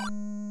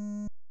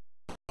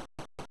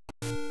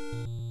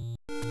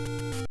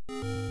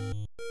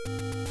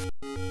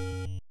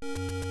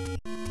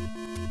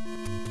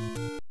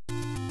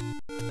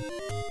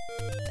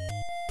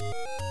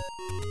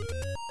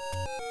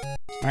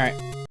 Alright.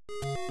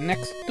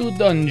 Next to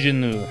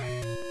dungeon.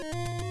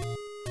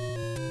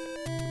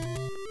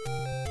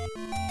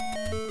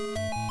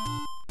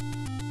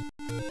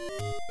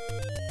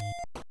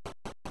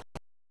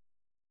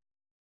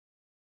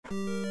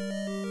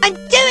 I'm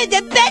doing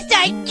the best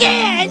I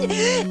can!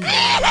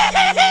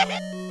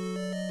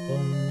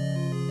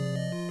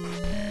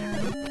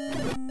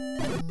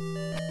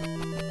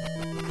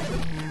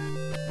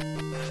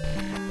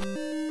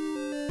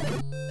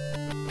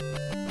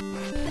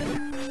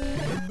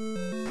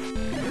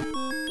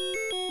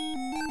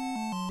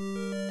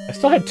 I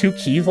still had 2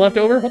 keys left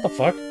over? What the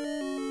fuck?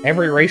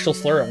 Every racial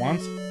slur at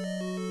once?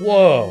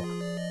 Whoa.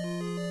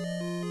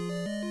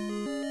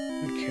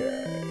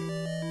 Okay.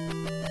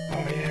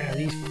 Oh yeah,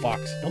 these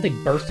fucks. Don't they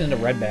burst into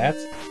red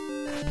bats?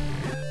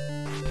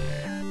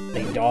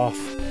 They doff.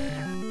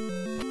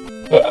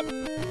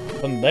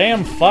 Some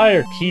damn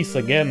fire keys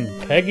again,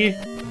 Peggy.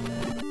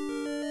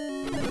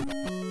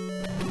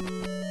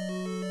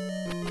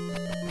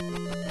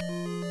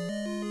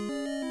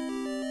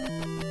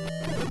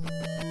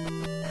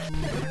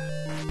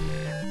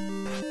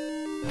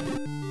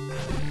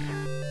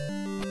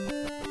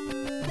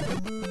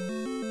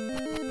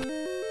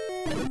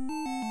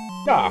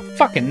 Ah,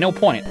 fucking no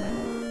point.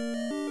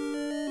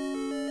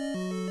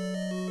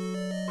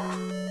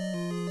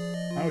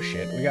 Oh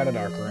shit, we got a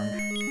dark room.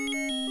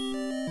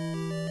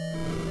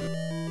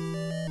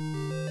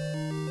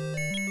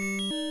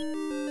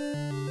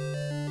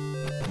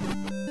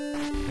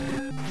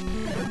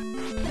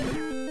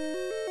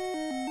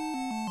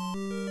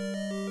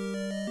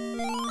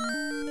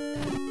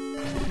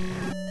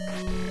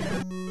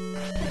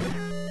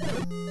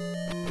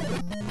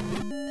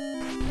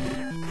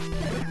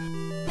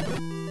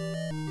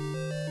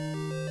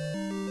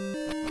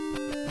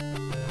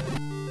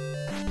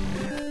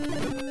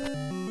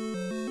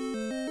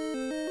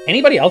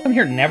 Anybody else in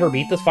here never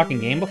beat this fucking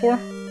game before?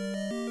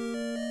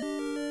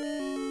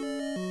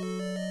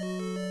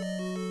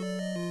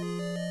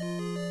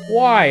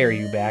 Why are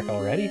you back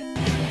already?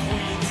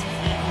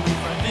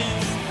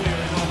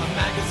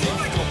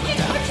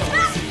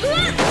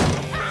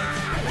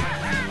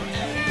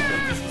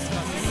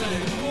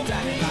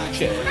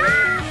 Shit.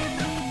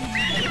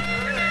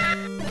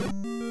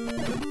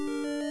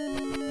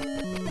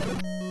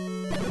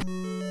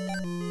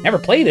 Never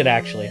played it,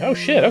 actually. Oh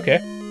shit, okay.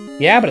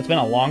 Yeah, but it's been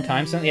a long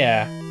time since...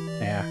 Yeah,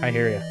 I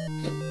hear you.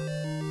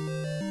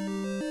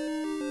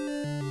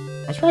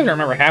 I'm surprised I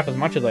remember half as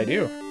much as I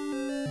do.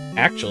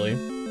 Actually.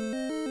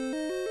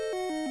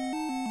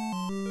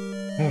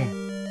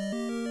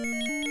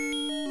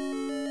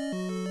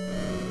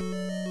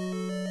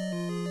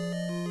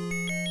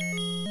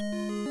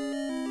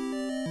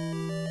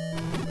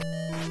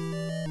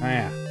 Oh,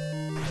 yeah.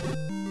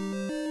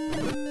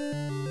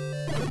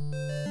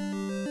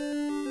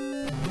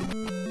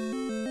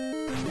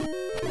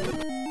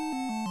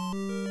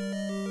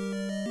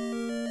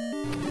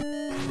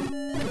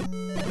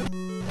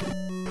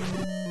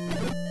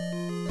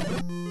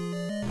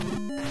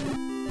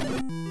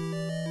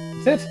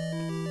 That's it.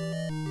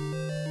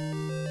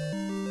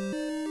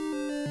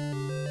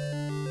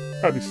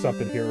 Gotta be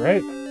something here,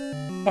 right?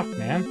 Fuck,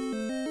 man.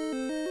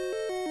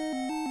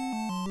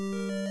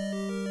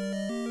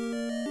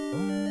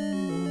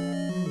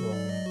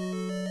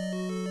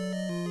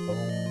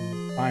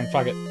 Fine,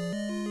 fuck it.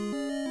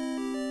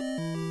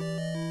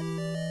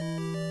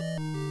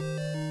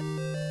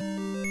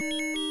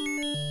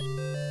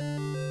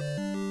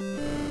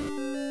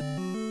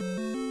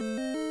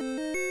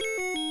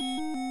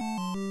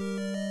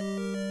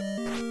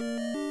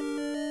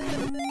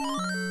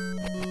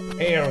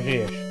 Hell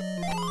yes.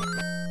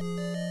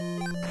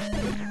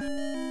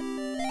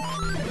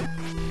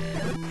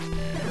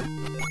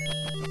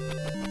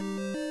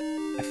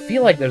 I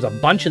feel like there's a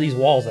bunch of these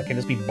walls that can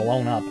just be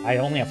blown up. I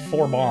only have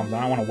 4 bombs.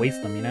 I don't want to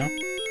waste them, you know?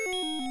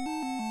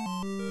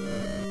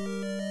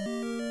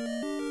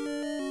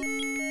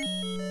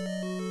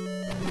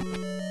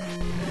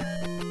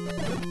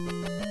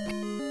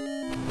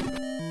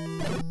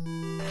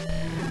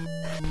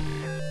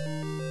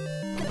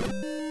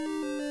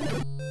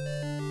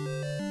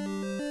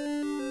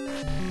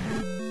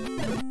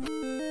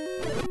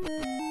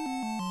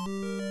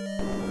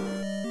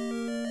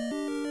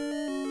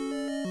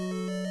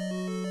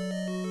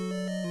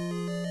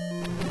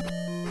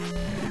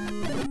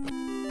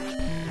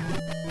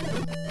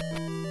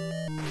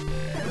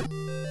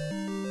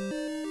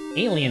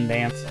 Alien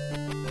dance.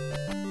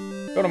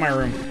 Go to my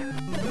room.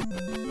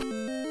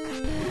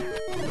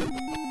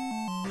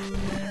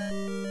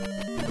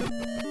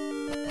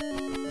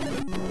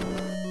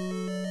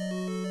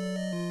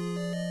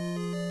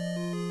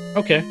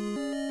 Okay.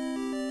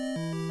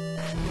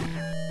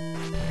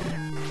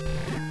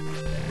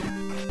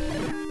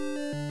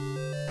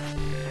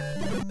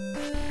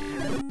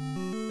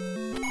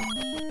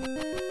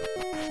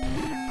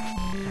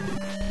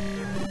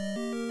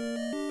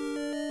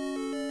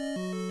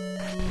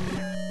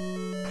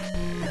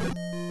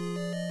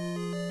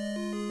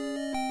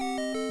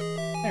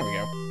 There we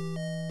go.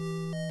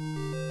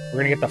 We're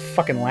gonna get the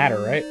fucking ladder,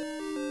 right?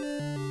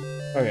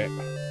 Okay.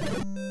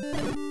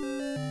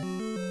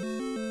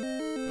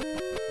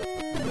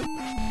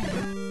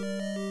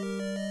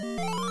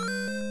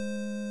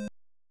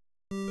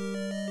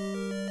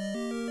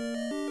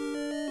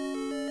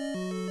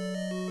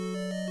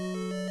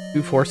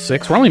 Two, 4,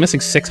 6. We're only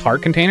missing 6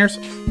 heart containers.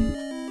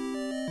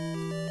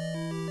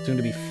 Soon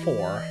to be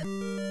 4.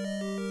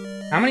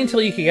 How many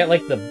until you can get,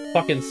 like, the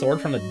fucking sword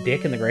from the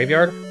dick in the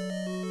graveyard?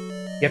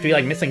 You have to be,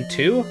 like, missing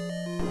 2?